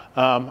 wherever.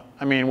 I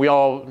mean, we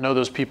all know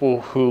those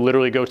people who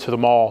literally go to the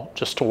mall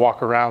just to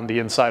walk around the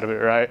inside of it,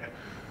 right?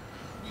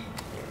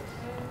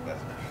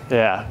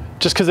 Yeah,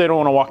 just because they don't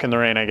want to walk in the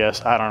rain, I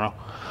guess. I don't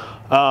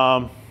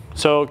know.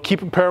 So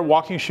keep a pair of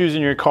walking shoes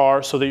in your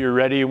car so that you're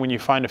ready when you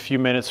find a few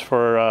minutes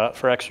for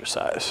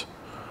exercise.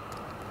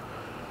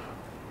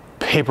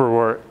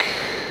 Paperwork.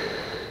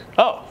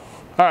 Oh,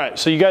 all right.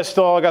 So you guys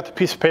still all got the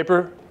piece of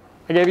paper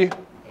I gave you?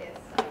 Yes.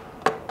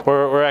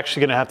 We're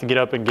actually going to have to get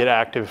up and get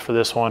active for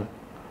this one.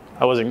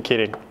 I wasn't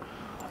kidding.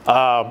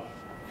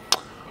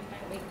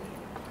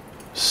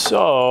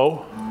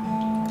 So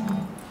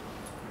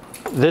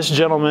this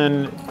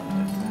gentleman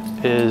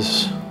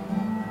is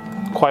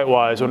quite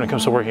wise when it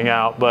comes to working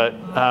out, but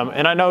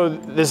and I know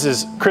this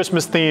is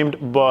Christmas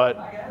themed, but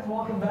hi guys,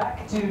 welcome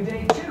back to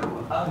day 2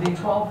 of the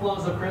 12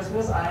 flows of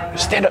Christmas. I am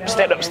stand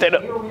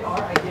up. Here we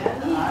are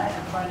again. I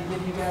am trying to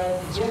give you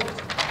guys the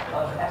gift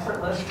of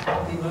effortless,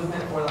 healthy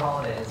movement for the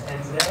holidays.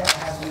 And today I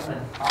have you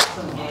an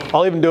awesome game.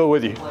 I'll even do it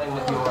with you. To play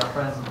with your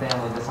friends and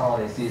family this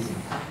holiday season.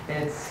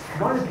 It's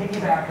going to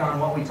piggyback on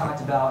what we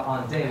talked about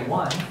on day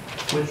 1,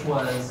 which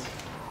was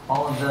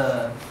all of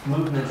the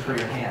movements for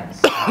your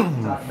hands. We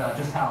talked about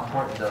just how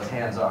important those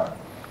hands are.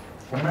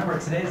 Remember,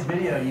 today's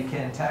video, you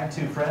can tag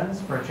 2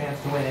 friends for a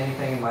chance to win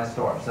anything in my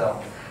store.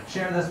 So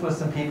share this with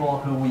some people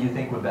who you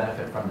think would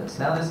benefit from this.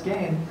 Now this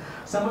game,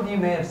 some of you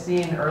may have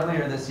seen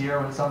earlier this year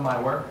with some of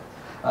my work.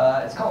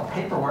 It's called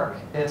Paperwork.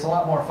 It's a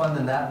lot more fun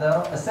than that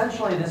though.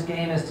 Essentially this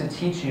game is to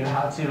teach you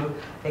how to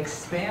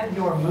expand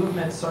your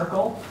movement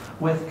circle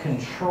with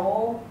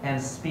control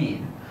and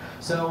speed.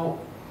 So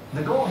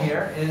the goal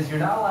here is you're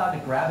not allowed to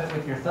grab it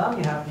with your thumb.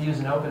 You have to use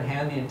an open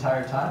hand the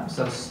entire time.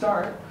 So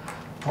start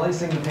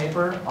placing the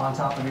paper on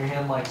top of your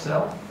hand like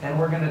so, and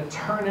we're going to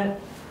turn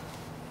it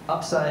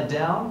upside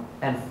down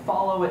and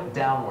follow it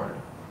downward.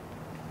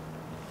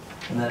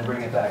 And then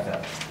bring it back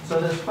up. So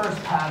this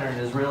first pattern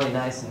is really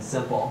nice and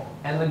simple.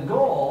 And the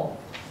goal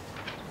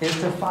is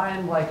to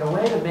find like a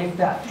way to make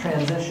that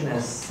transition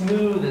as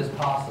smooth as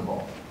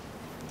possible.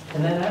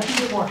 And then as you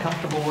get more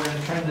comfortable, we're going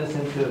to turn this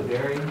into a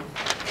very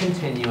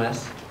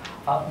continuous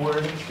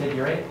upward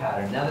figure 8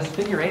 pattern. Now this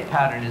figure 8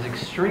 pattern is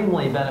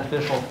extremely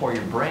beneficial for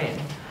your brain.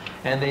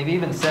 And they've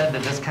even said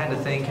that this kind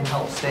of thing can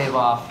help stave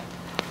off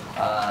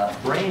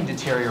brain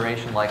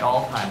deterioration like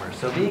Alzheimer's.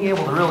 So being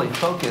able to really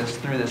focus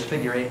through this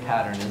figure 8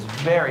 pattern is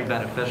very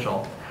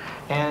beneficial.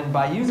 And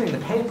by using the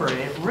paper,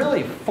 it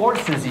really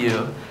forces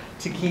you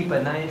to keep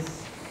a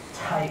nice,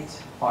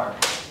 tight arc.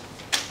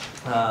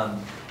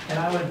 And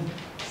I would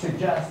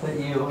suggest that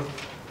you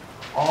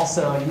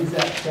also use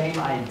that same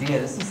idea.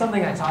 This is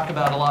something I talk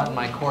about a lot in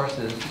my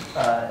courses,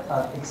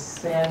 of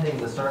expanding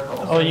the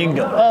circle. Oh, you can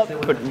go up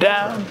or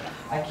down.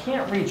 I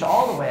can't reach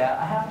all the way.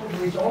 I have to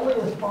reach only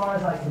as far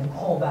as I can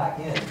pull back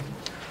in.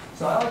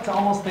 So I like to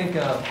almost think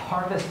of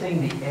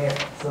harvesting the air.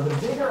 So the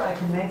bigger I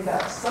can make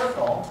that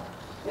circle,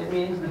 it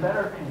means the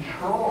better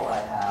control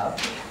I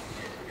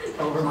have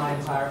over my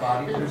entire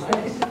body through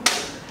space.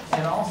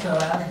 And also,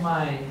 as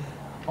my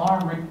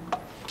arm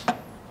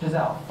reaches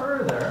out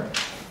further,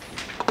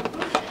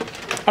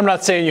 I'm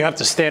not saying you have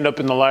to stand up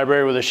in the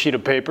library with a sheet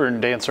of paper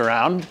and dance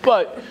around,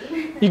 but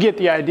you get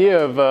the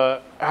idea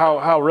of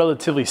how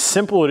relatively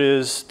simple it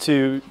is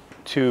to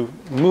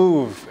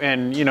move.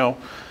 And you know,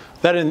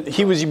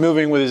 he was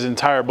moving with his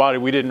entire body.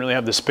 We didn't really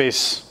have the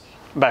space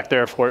back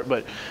there for it,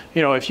 but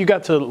you know, if you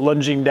got to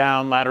lunging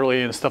down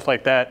laterally and stuff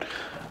like that,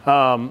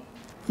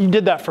 you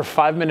did that for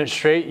 5 minutes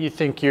straight, you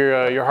think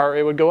your heart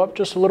rate would go up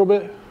just a little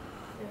bit?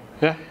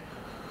 Yeah?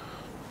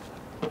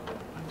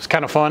 It's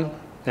kind of fun,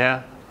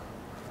 yeah.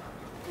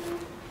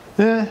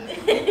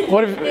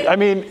 What if, I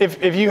mean,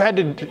 if you had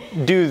to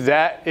do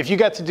that, if you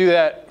got to do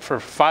that for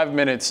 5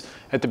 minutes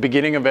at the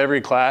beginning of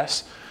every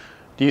class,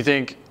 do you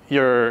think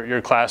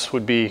your class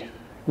would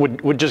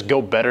just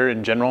go better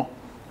in general?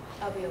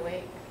 I'll be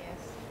awake,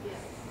 yes.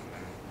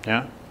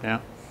 Yeah, yeah,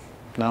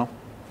 no?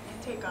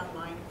 I take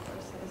online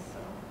courses, so.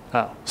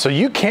 Oh, so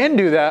you can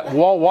do that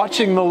while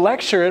watching the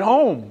lecture at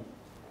home.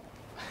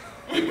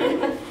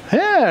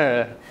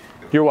 Yeah,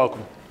 you're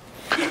welcome.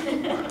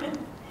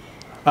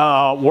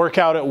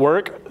 Workout at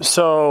work,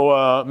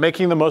 so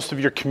making the most of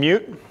your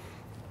commute.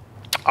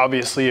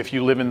 Obviously, if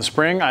you live in the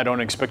spring, I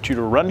don't expect you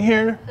to run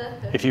here.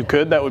 If you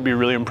could, that would be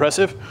really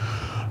impressive.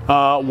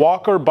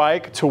 Walk or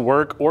bike to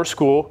work or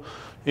school.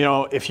 You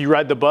know, if you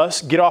ride the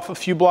bus, get off a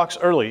few blocks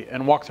early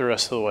and walk the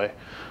rest of the way.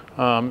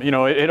 You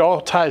know, it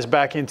all ties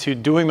back into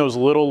doing those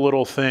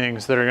little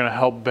things that are going to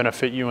help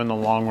benefit you in the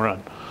long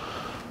run.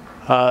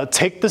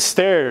 Take the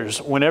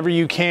stairs whenever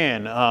you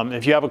can.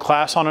 If you have a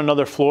class on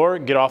another floor,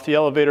 get off the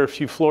elevator a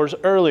few floors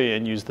early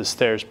and use the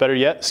stairs. Better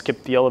yet,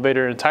 skip the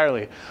elevator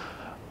entirely.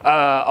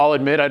 I'll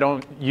admit I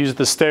don't use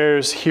the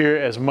stairs here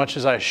as much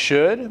as I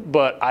should,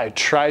 but I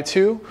try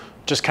to.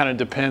 Just kind of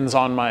depends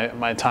on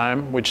my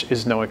time, which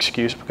is no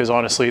excuse, because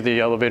honestly, the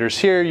elevators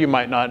here, you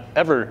might not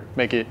ever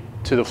make it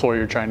to the floor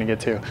you're trying to get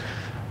to.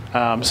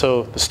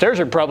 So the stairs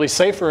are probably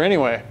safer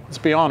anyway, let's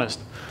be honest.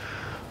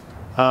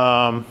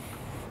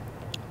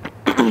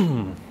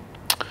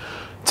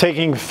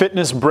 Taking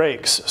fitness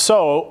breaks.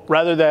 So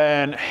rather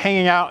than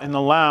hanging out in the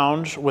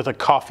lounge with a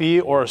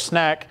coffee or a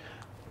snack,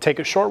 take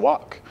a short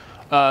walk.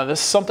 This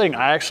is something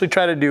I actually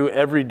try to do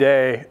every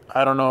day.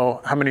 I don't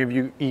know how many of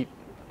you eat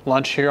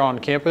lunch here on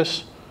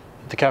campus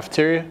at the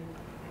cafeteria?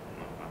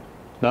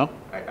 No?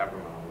 I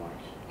bring my own lunch.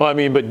 Well, I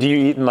mean, but do you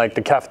eat in like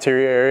the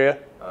cafeteria area?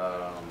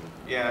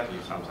 Yeah, I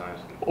do sometimes.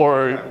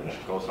 Or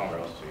go somewhere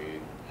else to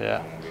eat.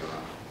 Yeah.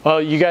 Well,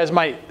 you guys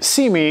might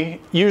see me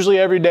usually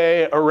every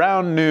day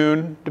around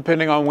noon,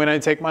 depending on when I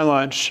take my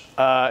lunch.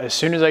 As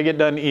soon as I get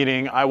done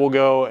eating, I will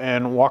go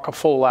and walk a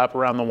full lap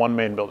around the one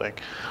main building.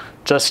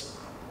 Just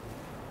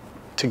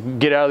to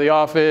get out of the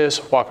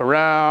office, walk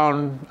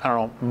around, I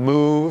don't know,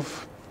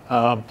 move.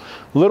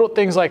 Little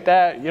things like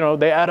that, you know,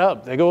 they add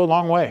up. They go a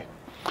long way.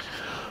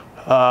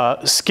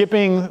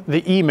 Skipping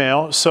the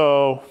email.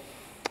 So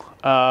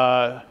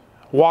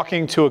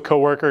walking to a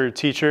coworker or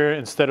teacher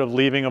instead of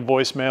leaving a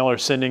voicemail or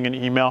sending an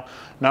email.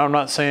 Now, I'm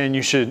not saying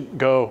you should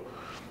go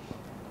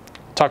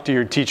talk to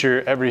your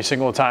teacher every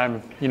single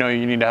time, you know,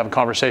 you need to have a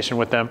conversation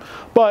with them.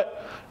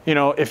 But, you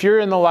know, if you're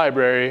in the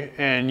library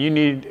and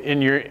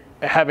you're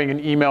having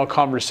an email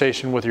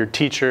conversation with your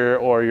teacher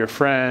or your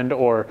friend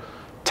or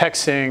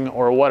texting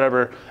or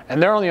whatever, and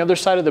they're on the other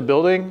side of the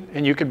building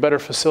and you could better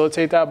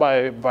facilitate that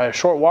by a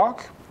short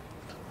walk,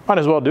 might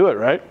as well do it,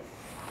 right?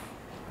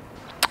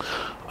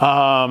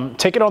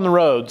 Take it on the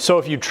road. So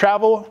if you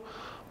travel,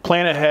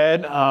 plan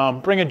ahead,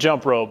 bring a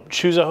jump rope,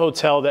 choose a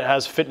hotel that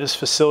has fitness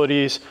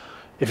facilities.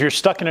 If you're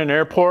stuck in an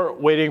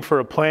airport waiting for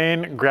a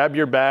plane, grab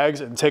your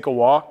bags and take a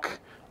walk.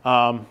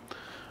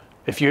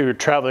 If you're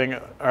traveling,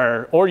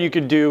 or you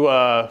could do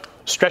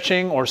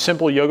stretching or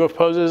simple yoga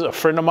poses. A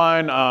friend of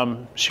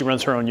mine, she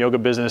runs her own yoga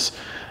business,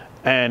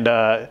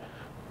 and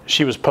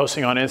she was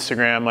posting on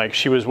Instagram, like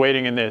she was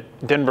waiting in the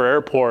Denver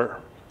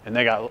airport and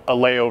they got a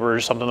layover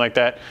or something like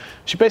that.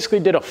 She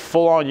basically did a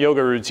full-on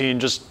yoga routine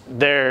just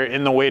there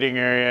in the waiting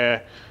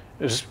area.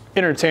 It was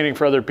entertaining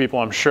for other people,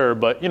 I'm sure,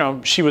 but you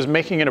know, she was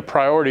making it a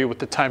priority with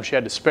the time she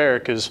had to spare,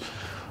 because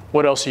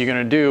what else are you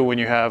gonna do when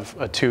you have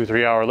a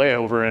 2-3 hour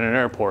layover in an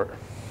airport?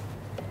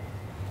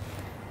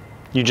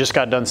 You just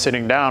got done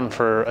sitting down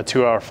for a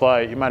 2-hour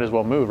flight, you might as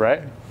well move,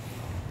 right?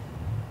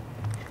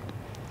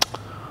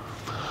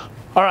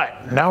 All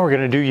right, now we're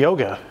gonna do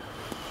yoga.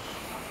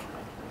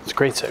 It's great.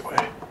 Great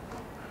segue.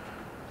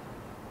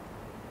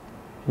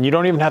 You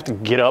don't even have to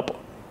get up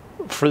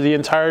for the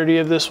entirety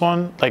of this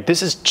one. Like,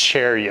 this is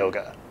chair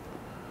yoga.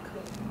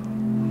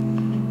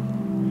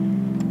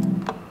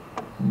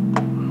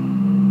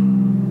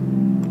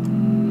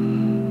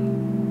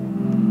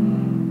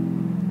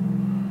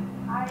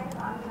 Hi,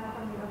 I'm Jenna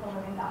from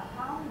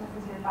BeautifulLiving.com.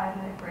 This is your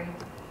 5-minute break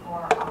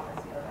for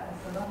office yoga.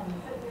 So go ahead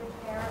and sit in your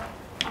chair,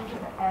 come to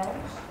the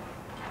edge,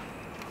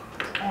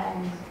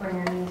 and bring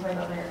your knees right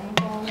over your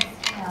ankles,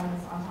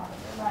 hands on top of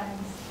your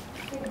legs.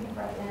 Take a deep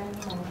breath in,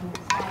 lengthen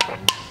your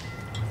spine.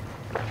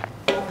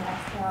 And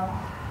exhale,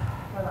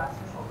 relax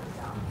your shoulders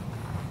down.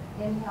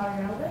 Inhale,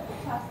 you're going to lift the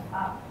chest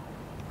up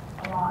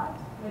a lot.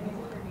 Maybe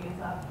take your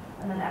gaze up,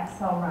 and then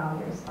exhale,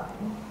 round your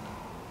spine.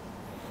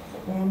 So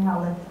inhale,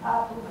 lift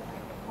up,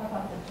 puff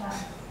up the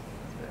chest.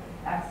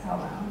 Exhale,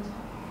 round.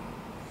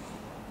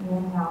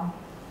 Inhale.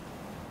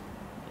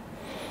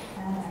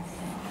 And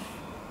exhale.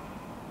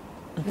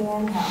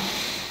 Inhale.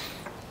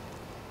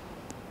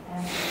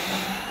 And exhale.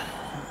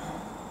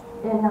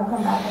 Inhale,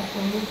 come back up to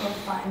a neutral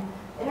spine.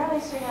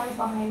 Interlace your hands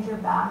behind your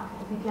back.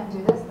 If you can't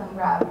do this, then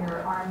grab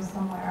your arms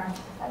somewhere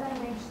and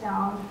then reach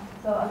down.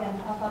 So again,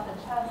 puff up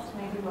the chest,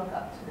 maybe look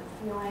up to the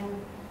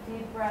ceiling.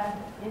 Deep breath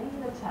into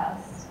the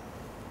chest.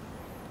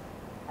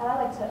 And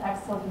I like to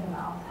exhale through the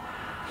mouth.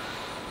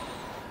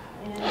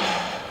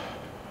 Inhale.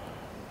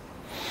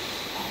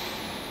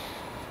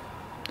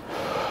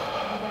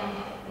 Again,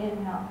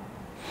 inhale.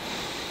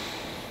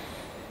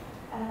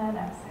 And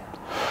exhale.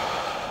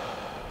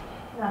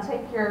 Now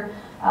take your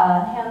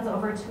hands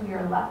over to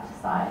your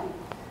left side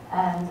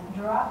and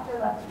drop your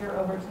left ear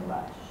over to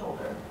left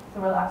shoulder. So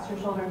relax your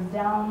shoulders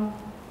down.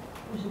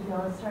 You should feel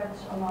a stretch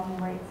along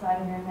the right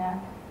side of your neck.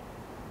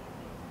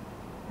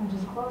 And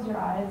just close your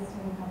eyes,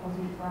 take a couple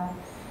deep breaths.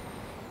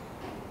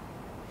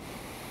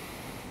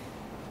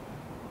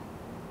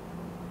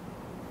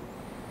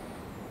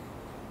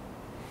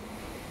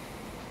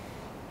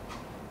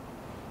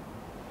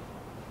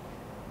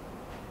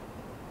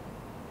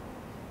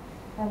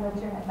 And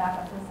lift your head back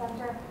up to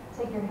center.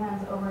 Take your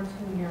hands over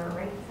to your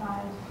right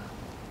side.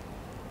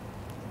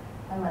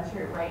 And let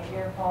your right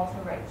ear fall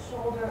to right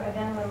shoulder.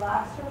 Again,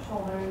 relax your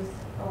shoulders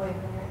away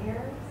from your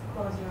ears.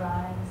 Close your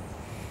eyes.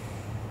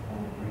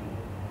 And breathe.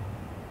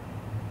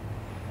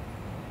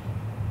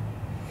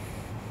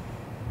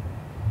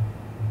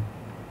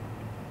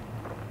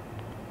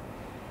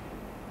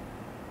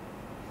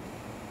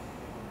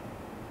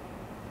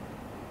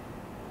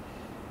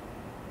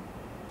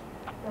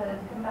 Good.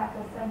 Come back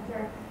to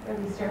center.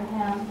 Release your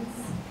hands.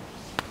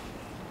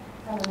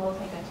 And then we'll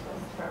take a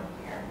twist from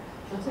here.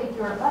 So take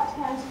your left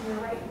hand to your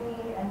right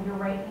knee and your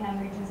right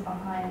hand reaches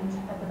behind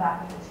at the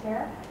back of the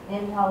chair.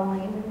 Inhale,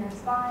 lengthen your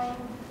spine.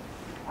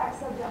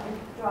 Exhale, gently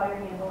draw your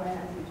navel in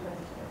as you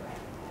twist to the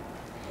right.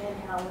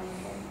 Inhale,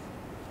 lengthen.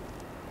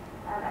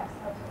 And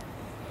exhale, twist.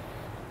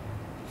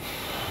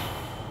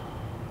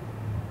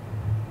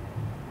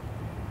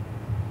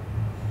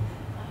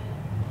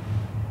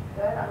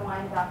 Good.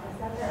 Unwind back to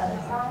center,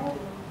 other side.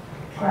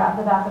 Grab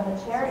the back of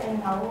the chair.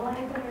 Inhale,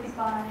 lengthen your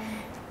spine.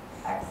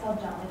 Exhale,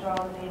 gently draw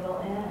the navel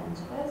in and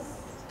twist.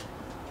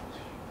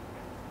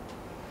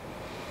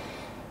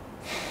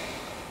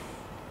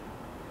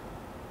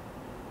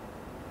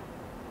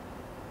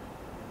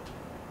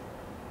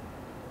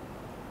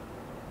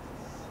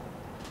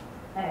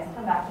 Nice.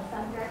 Come back to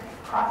center.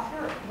 Cross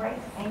your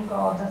right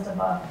ankle just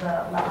above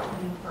the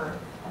left knee for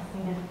a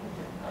seated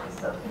pigeon pose.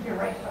 So keep your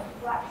right foot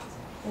flexed.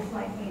 This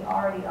might be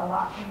already a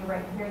lot for you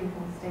right here. You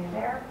can stay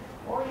there.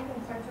 Or you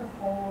can start to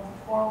fold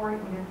forward,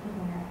 either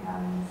keeping your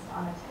hands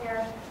on a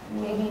chair.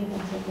 Maybe you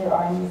can take your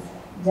arms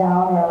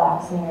down,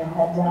 relaxing your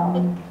head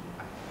down.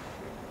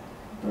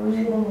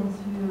 Breathing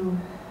into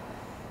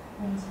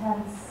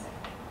intense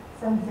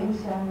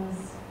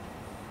sensations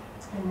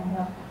in the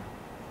hip.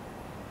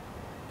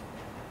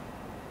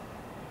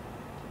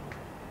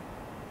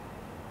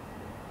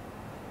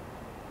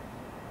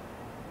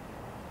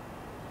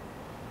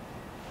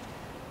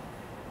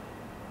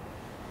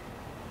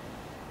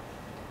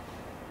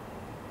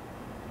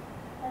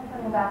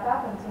 Coming back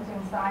up and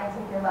switching sides,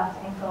 take your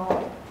left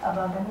ankle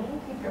above the knee,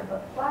 keep your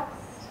foot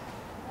flexed.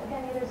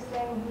 Again, either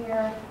staying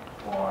here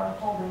or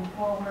folding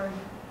forward.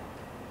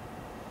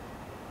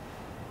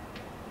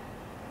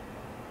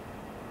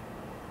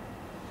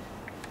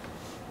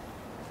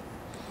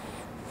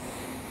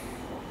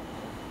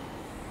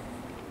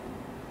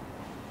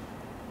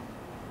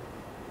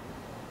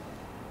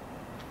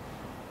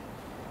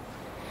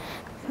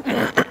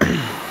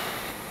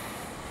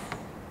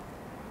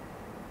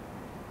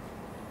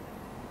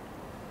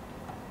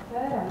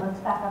 Good, and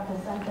lift back up to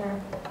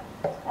center.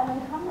 And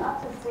then come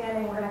up to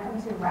standing, we're gonna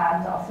come to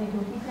ragdoll. So you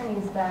can keep your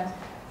knees bent,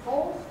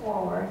 fold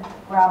forward,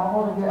 grab a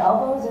hold of your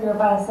elbows or your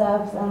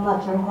biceps, and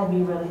let your head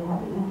be really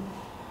heavy.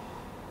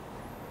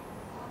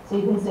 So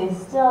you can stay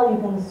still, you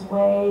can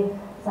sway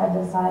side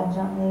to side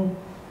gently.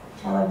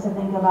 I like to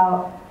think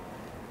about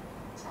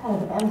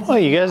kind of empty. Oh,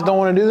 you guys don't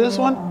want to do this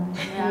one?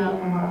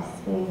 Creating more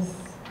space,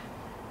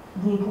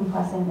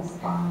 decompressing the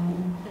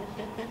spine.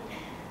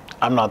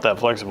 I'm not that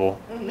flexible.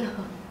 No.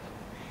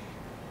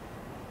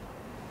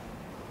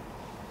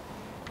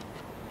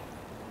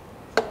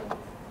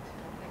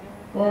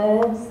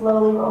 Good.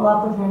 Slowly roll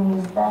up with your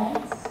knees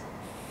bent.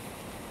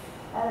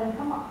 And then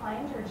come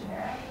behind your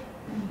chair.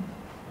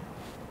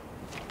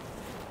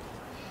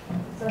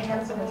 So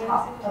hands to the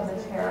top of the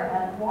chair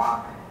and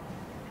walk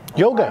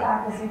Yoga. as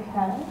far back as you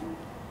can.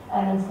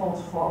 And then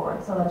fold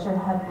forward so that your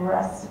head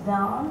rests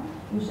down.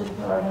 You should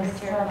feel a nice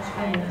stretch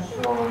in your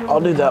shoulders.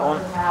 I'll do that one.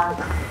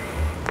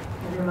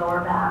 Your lower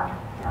back,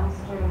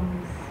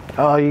 hamstrings.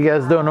 Oh, you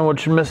guys don't know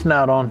what you're missing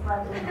out on.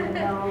 Out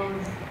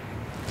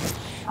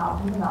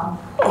through the mouth.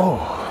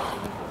 Oh,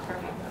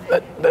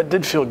 that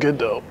did feel good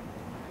though.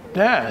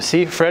 Yeah,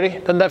 see, Freddie,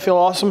 doesn't that feel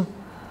awesome?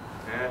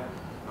 Yeah,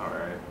 all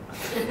right.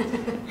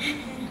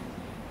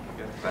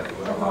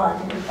 Hold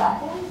on to your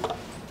back in.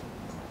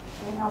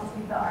 Inhale,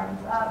 sweep the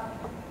arms up.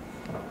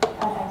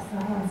 And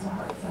exhale, hands to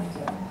heart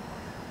center.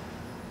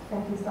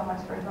 Thank you so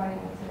much for joining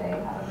me today.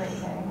 Have a great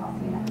day. I'll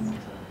see you next week.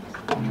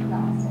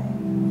 Namaste.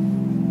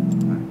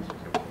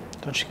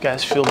 Don't you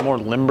guys feel more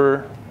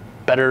limber,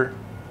 better?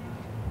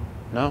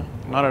 No,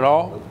 not at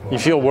all? You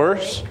feel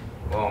worse?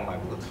 Well, my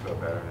glutes feel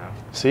better now.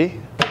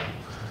 See?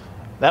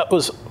 That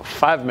was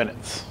 5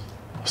 minutes.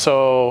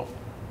 So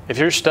if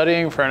you're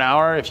studying for an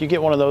hour, if you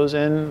get one of those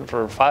in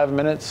for 5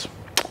 minutes,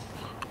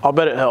 I'll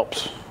bet it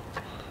helps.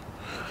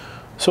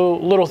 So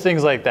little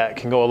things like that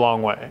can go a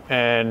long way.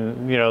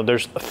 And you know,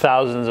 there's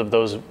thousands of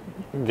those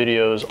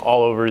videos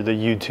all over the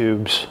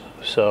YouTubes.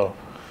 So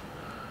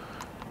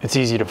it's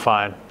easy to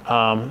find.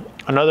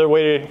 Another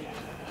really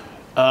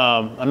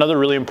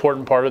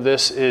important part of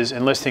this is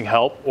enlisting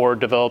help or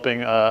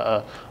developing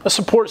a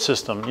support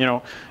system. You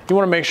know, you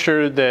want to make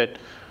sure that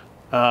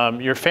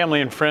your family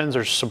and friends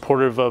are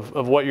supportive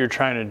of what you're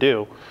trying to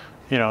do.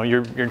 You know,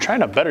 you're trying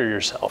to better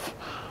yourself.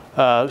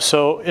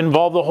 So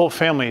involve the whole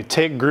family.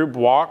 Take group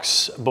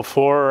walks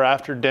before or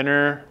after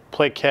dinner.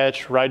 Play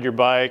catch, ride your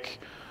bike,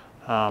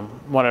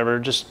 whatever.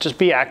 Just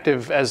be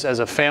active as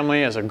a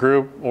family, as a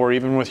group, or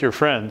even with your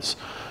friends.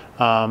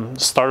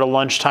 Start a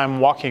lunchtime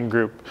walking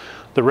group.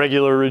 The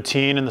regular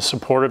routine and the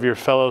support of your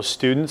fellow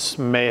students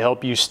may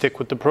help you stick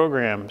with the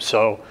program.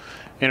 So,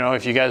 you know,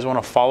 if you guys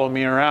want to follow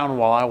me around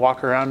while I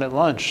walk around at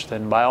lunch,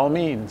 then by all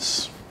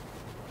means,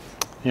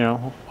 you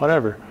know,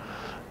 whatever.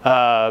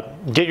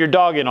 Get your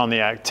dog in on the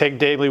act. Take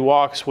daily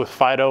walks with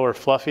Fido or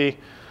Fluffy.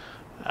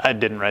 I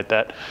didn't write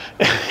that.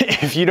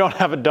 If you don't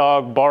have a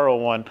dog, borrow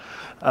one.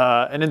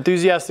 An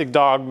enthusiastic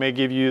dog may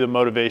give you the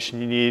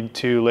motivation you need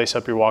to lace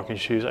up your walking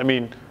shoes. I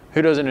mean,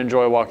 who doesn't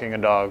enjoy walking a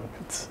dog?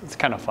 It's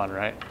kind of fun,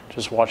 right?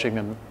 Just watching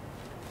them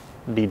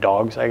be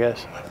dogs, I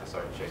guess. I have to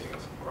start chasing a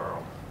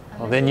squirrel.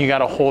 Well, then you got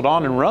to hold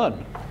on and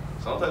run.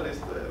 Sometimes they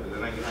slip, and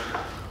then I can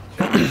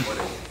chase what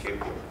they gave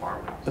the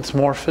apartment. It's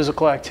more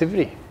physical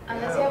activity.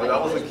 Unless Yeah, you have but I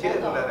an was a English kid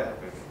when bulldog. that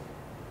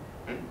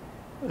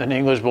happened. An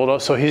English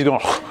bulldog, so he's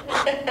going.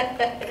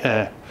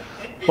 Yeah.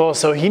 Well,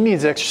 so he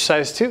needs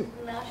exercise too.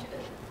 No, she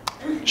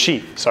doesn't.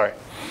 She, sorry.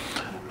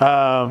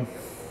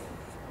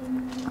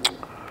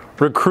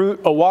 Recruit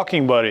a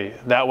walking buddy.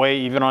 That way,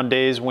 even on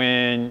days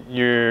when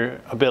you're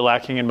a bit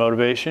lacking in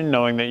motivation,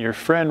 knowing that your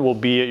friend will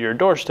be at your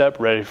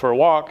doorstep ready for a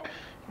walk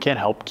can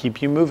help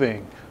keep you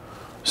moving.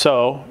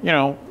 So, you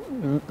know,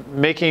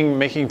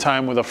 making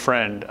time with a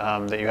friend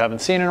that you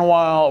haven't seen in a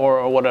while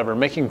or whatever,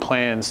 making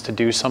plans to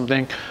do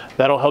something,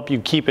 that'll help you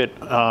keep it.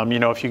 You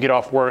know, if you get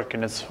off work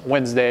and it's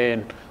Wednesday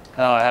and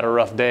I had a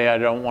rough day, I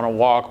don't want to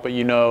walk, but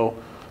you know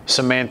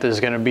Samantha's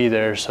going to be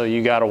there, so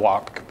you got to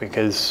walk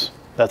because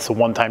that's the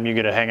one time you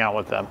get to hang out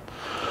with them.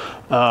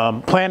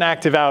 Plan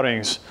active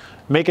outings.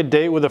 Make a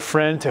date with a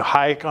friend to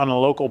hike on a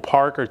local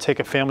park or take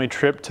a family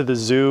trip to the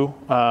zoo.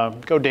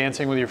 Go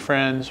dancing with your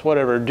friends,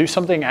 whatever. Do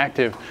something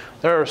active.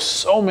 There are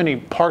so many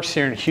parks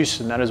here in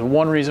Houston. That is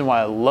one reason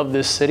why I love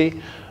this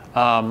city.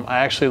 I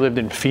actually lived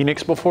in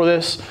Phoenix before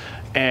this,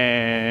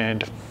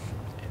 and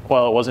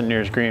well, it wasn't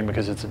near as green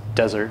because it's a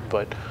desert,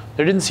 but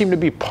there didn't seem to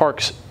be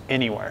parks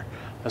anywhere.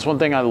 That's one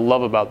thing I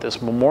love about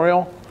this.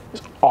 Memorial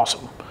is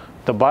awesome.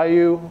 The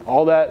bayou,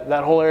 all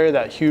that whole area,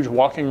 that huge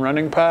walking,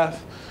 running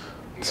path.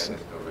 You guys still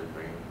look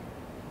green.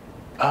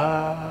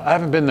 I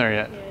haven't been there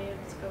yet. Yeah, you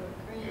have to go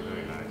with green.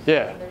 Really nice.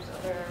 Yeah, There's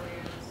other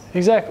areas.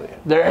 exactly.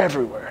 They're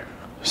everywhere.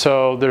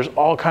 So there's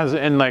all kinds of,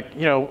 and like,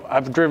 you know,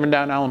 I've driven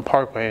down Allen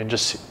Parkway and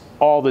just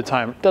all the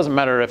time. It doesn't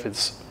matter if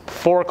it's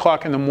 4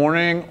 o'clock in the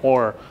morning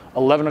or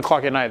 11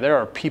 o'clock at night. There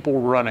are people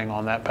running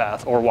on that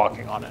path or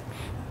walking on it.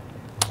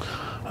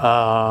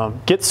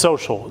 Get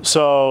social.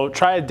 So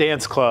try a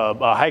dance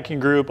club, a hiking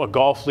group, a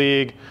golf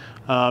league.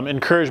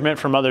 Encouragement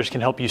from others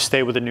can help you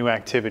stay with a new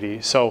activity.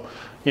 So,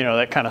 you know,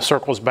 that kind of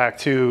circles back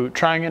to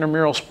trying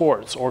intramural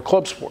sports or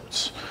club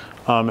sports,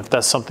 if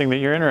that's something that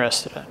you're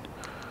interested in.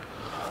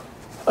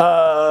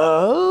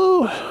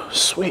 Oh,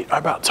 sweet. I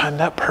about timed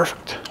that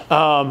perfect.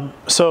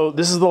 So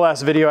this is the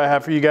last video I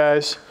have for you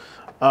guys.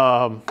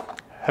 Have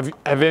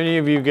any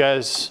of you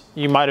guys,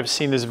 you might have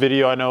seen this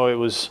video. I know it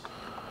was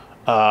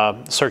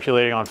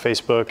circulating on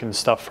Facebook and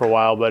stuff for a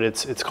while, but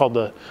it's called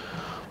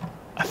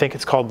I think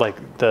it's called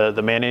like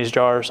the mayonnaise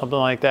jar or something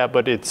like that,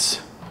 but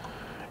it's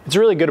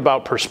really good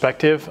about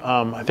perspective.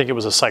 I think it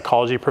was a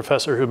psychology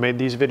professor who made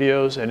these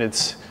videos, and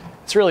it's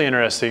it's really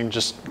interesting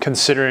just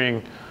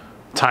considering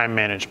time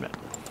management.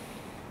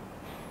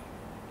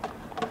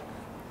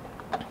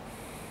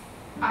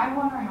 I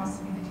wonder how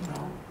sweet did you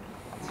know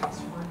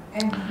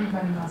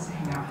everybody wants to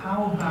hang out.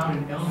 How about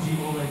an LG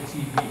OLED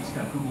TV? It's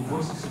got Google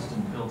Voice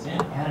Assistant built in.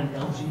 Add an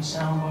LG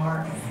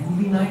soundbar, and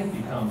movie night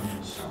becomes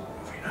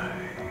movie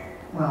night.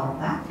 Well,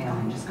 that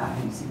family just got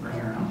a new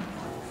superhero.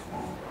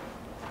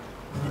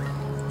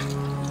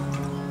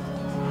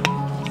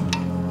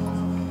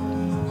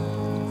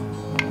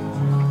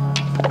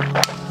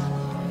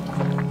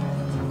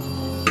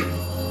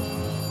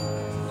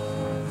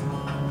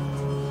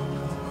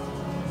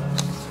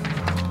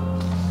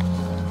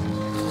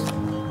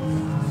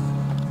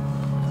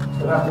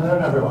 Good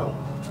afternoon, everyone.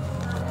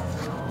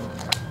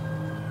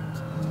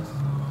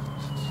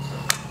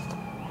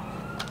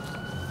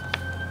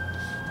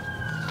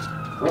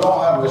 We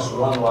all have this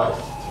one life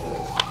to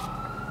live.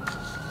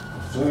 A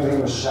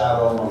fleeting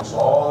shadow amongst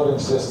all that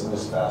exists in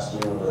this vast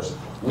universe.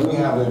 We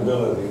have the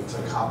ability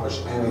to accomplish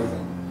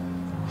anything,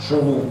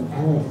 truly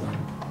anything,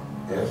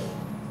 if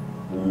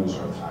we use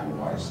our time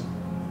wisely.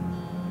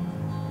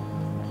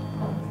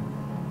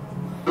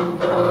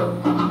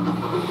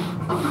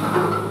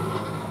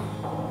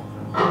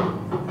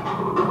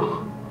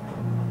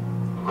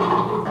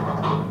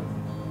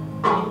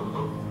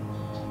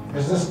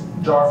 Is this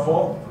jar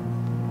full?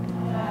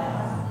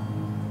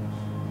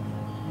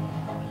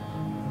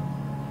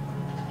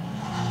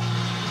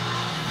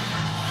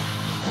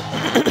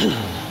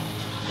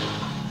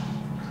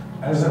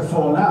 And is it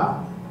full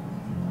now?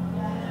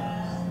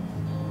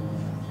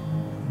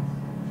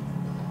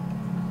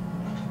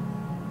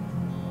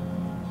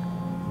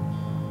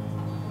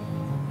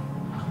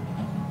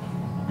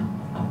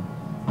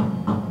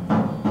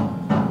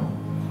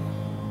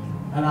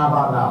 And how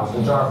about now? Is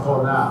the jar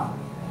full now?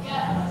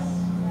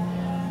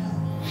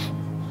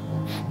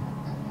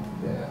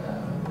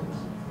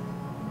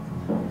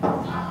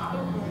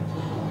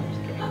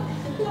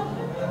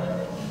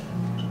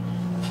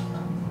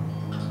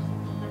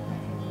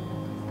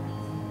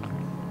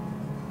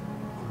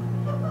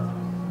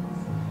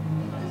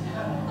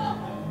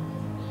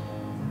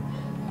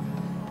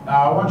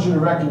 Now, I want you to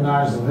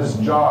recognize that this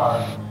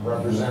jar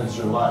represents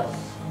your life.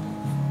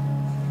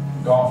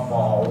 Golf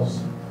balls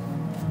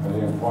are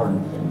the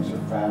important things, your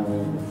family,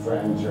 your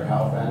friends, your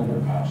health, and your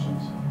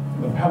passions.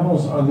 The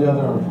pebbles are the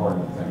other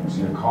important things,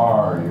 your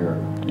car,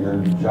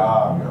 your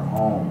job, your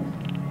home.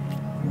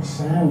 And the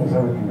sand is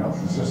everything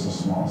else, it's just the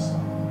small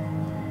stuff.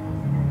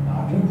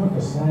 Now, if you put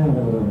the sand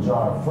into the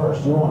jar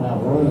first, you won't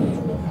have room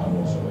for the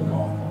pebbles or the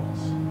golf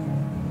balls.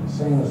 The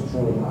same is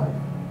true in life.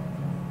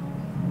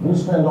 You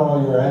spend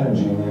all your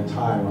energy and your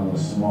time on the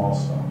small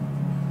stuff.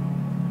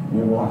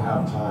 You won't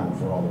have time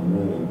for all the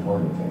really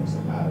important things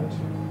that matter to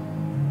you.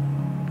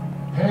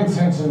 Pay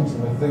attention to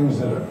the things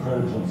that are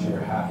critical to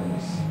your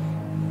happiness.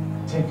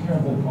 Take care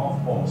of the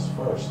golf balls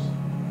first,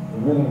 the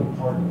really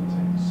important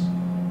things.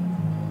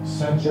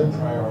 Set your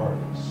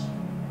priorities,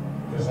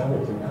 because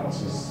everything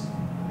else is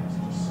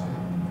just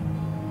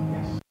sand.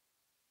 Yes.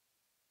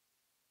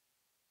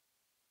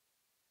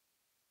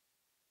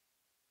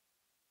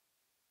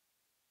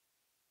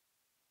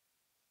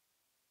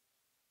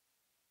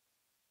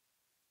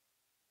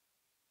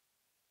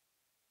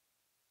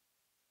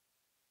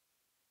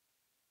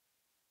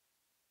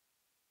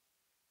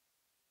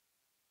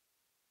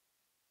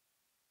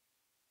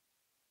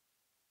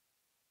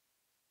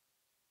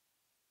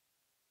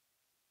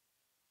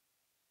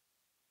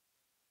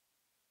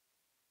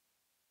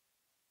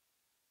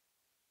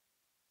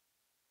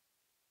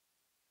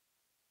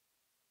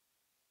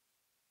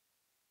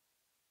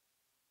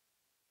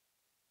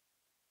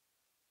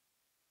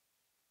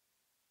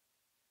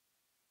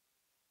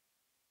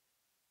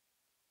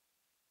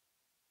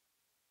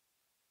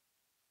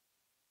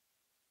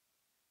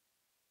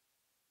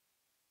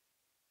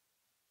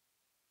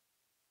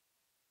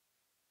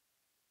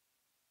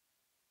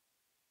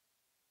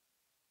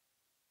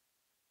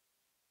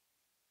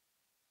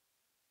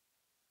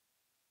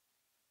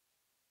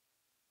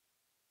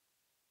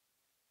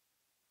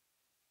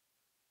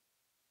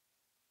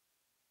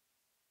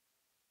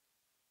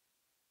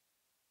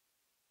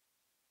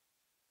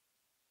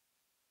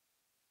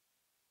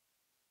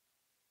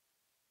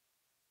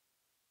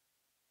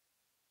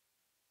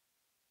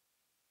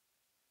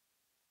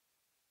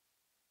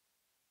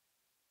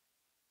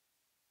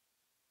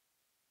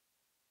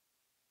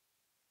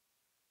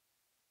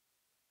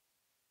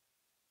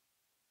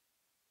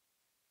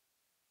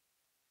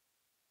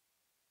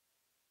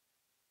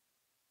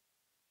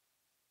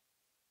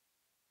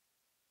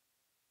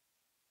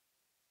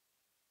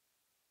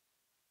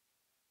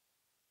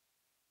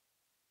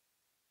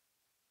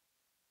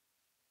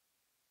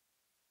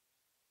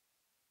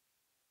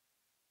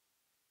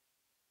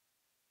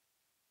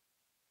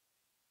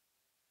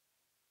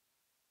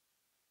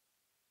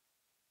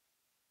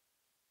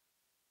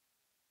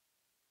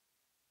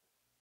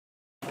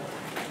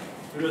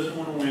 Who doesn't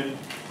want to win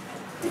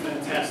a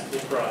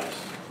fantastic prize?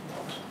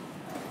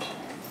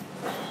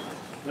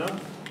 No?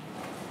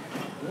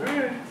 All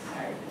right.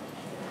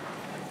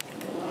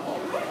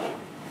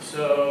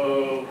 So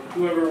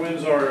whoever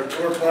wins our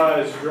door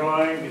prize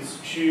drawing gets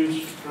to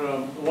choose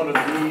from one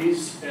of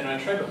these, and I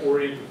tried to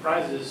orient the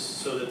prizes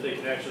so that they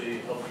can actually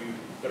help you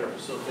better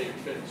facilitate your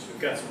fitness. We've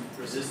got some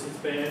resistance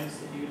bands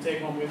that you can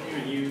take home with you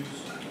and use.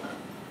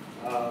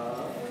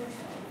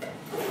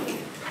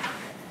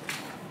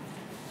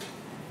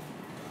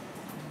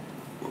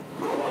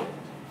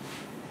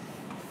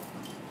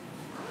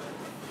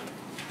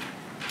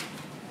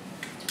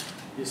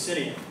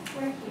 Yesenia.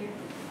 We're here.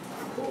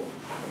 Cool.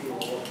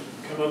 You'll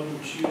come up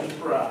and choose a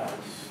prize.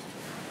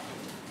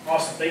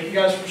 Awesome. Thank you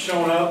guys for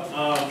showing up.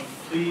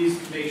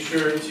 Please make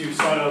sure to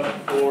sign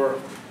up for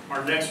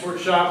our next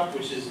workshop,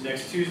 which is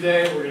next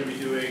Tuesday. We're going to be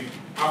doing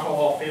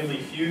Alcohol Family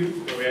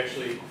Feud, where we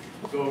actually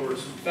go over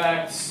some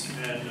facts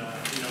and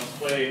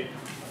play a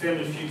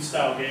Family Feud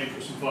style game for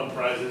some fun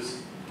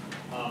prizes.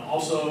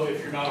 Also,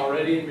 if you're not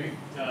already,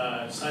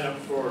 sign up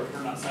for,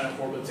 or not sign up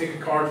for, but take a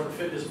card for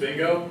Fitness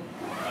Bingo.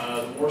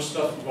 The more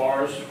stuff and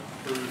bars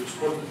for the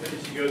sport and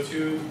fitness you go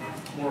to,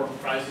 the more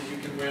prizes you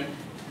can win.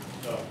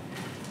 So,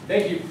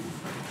 thank you.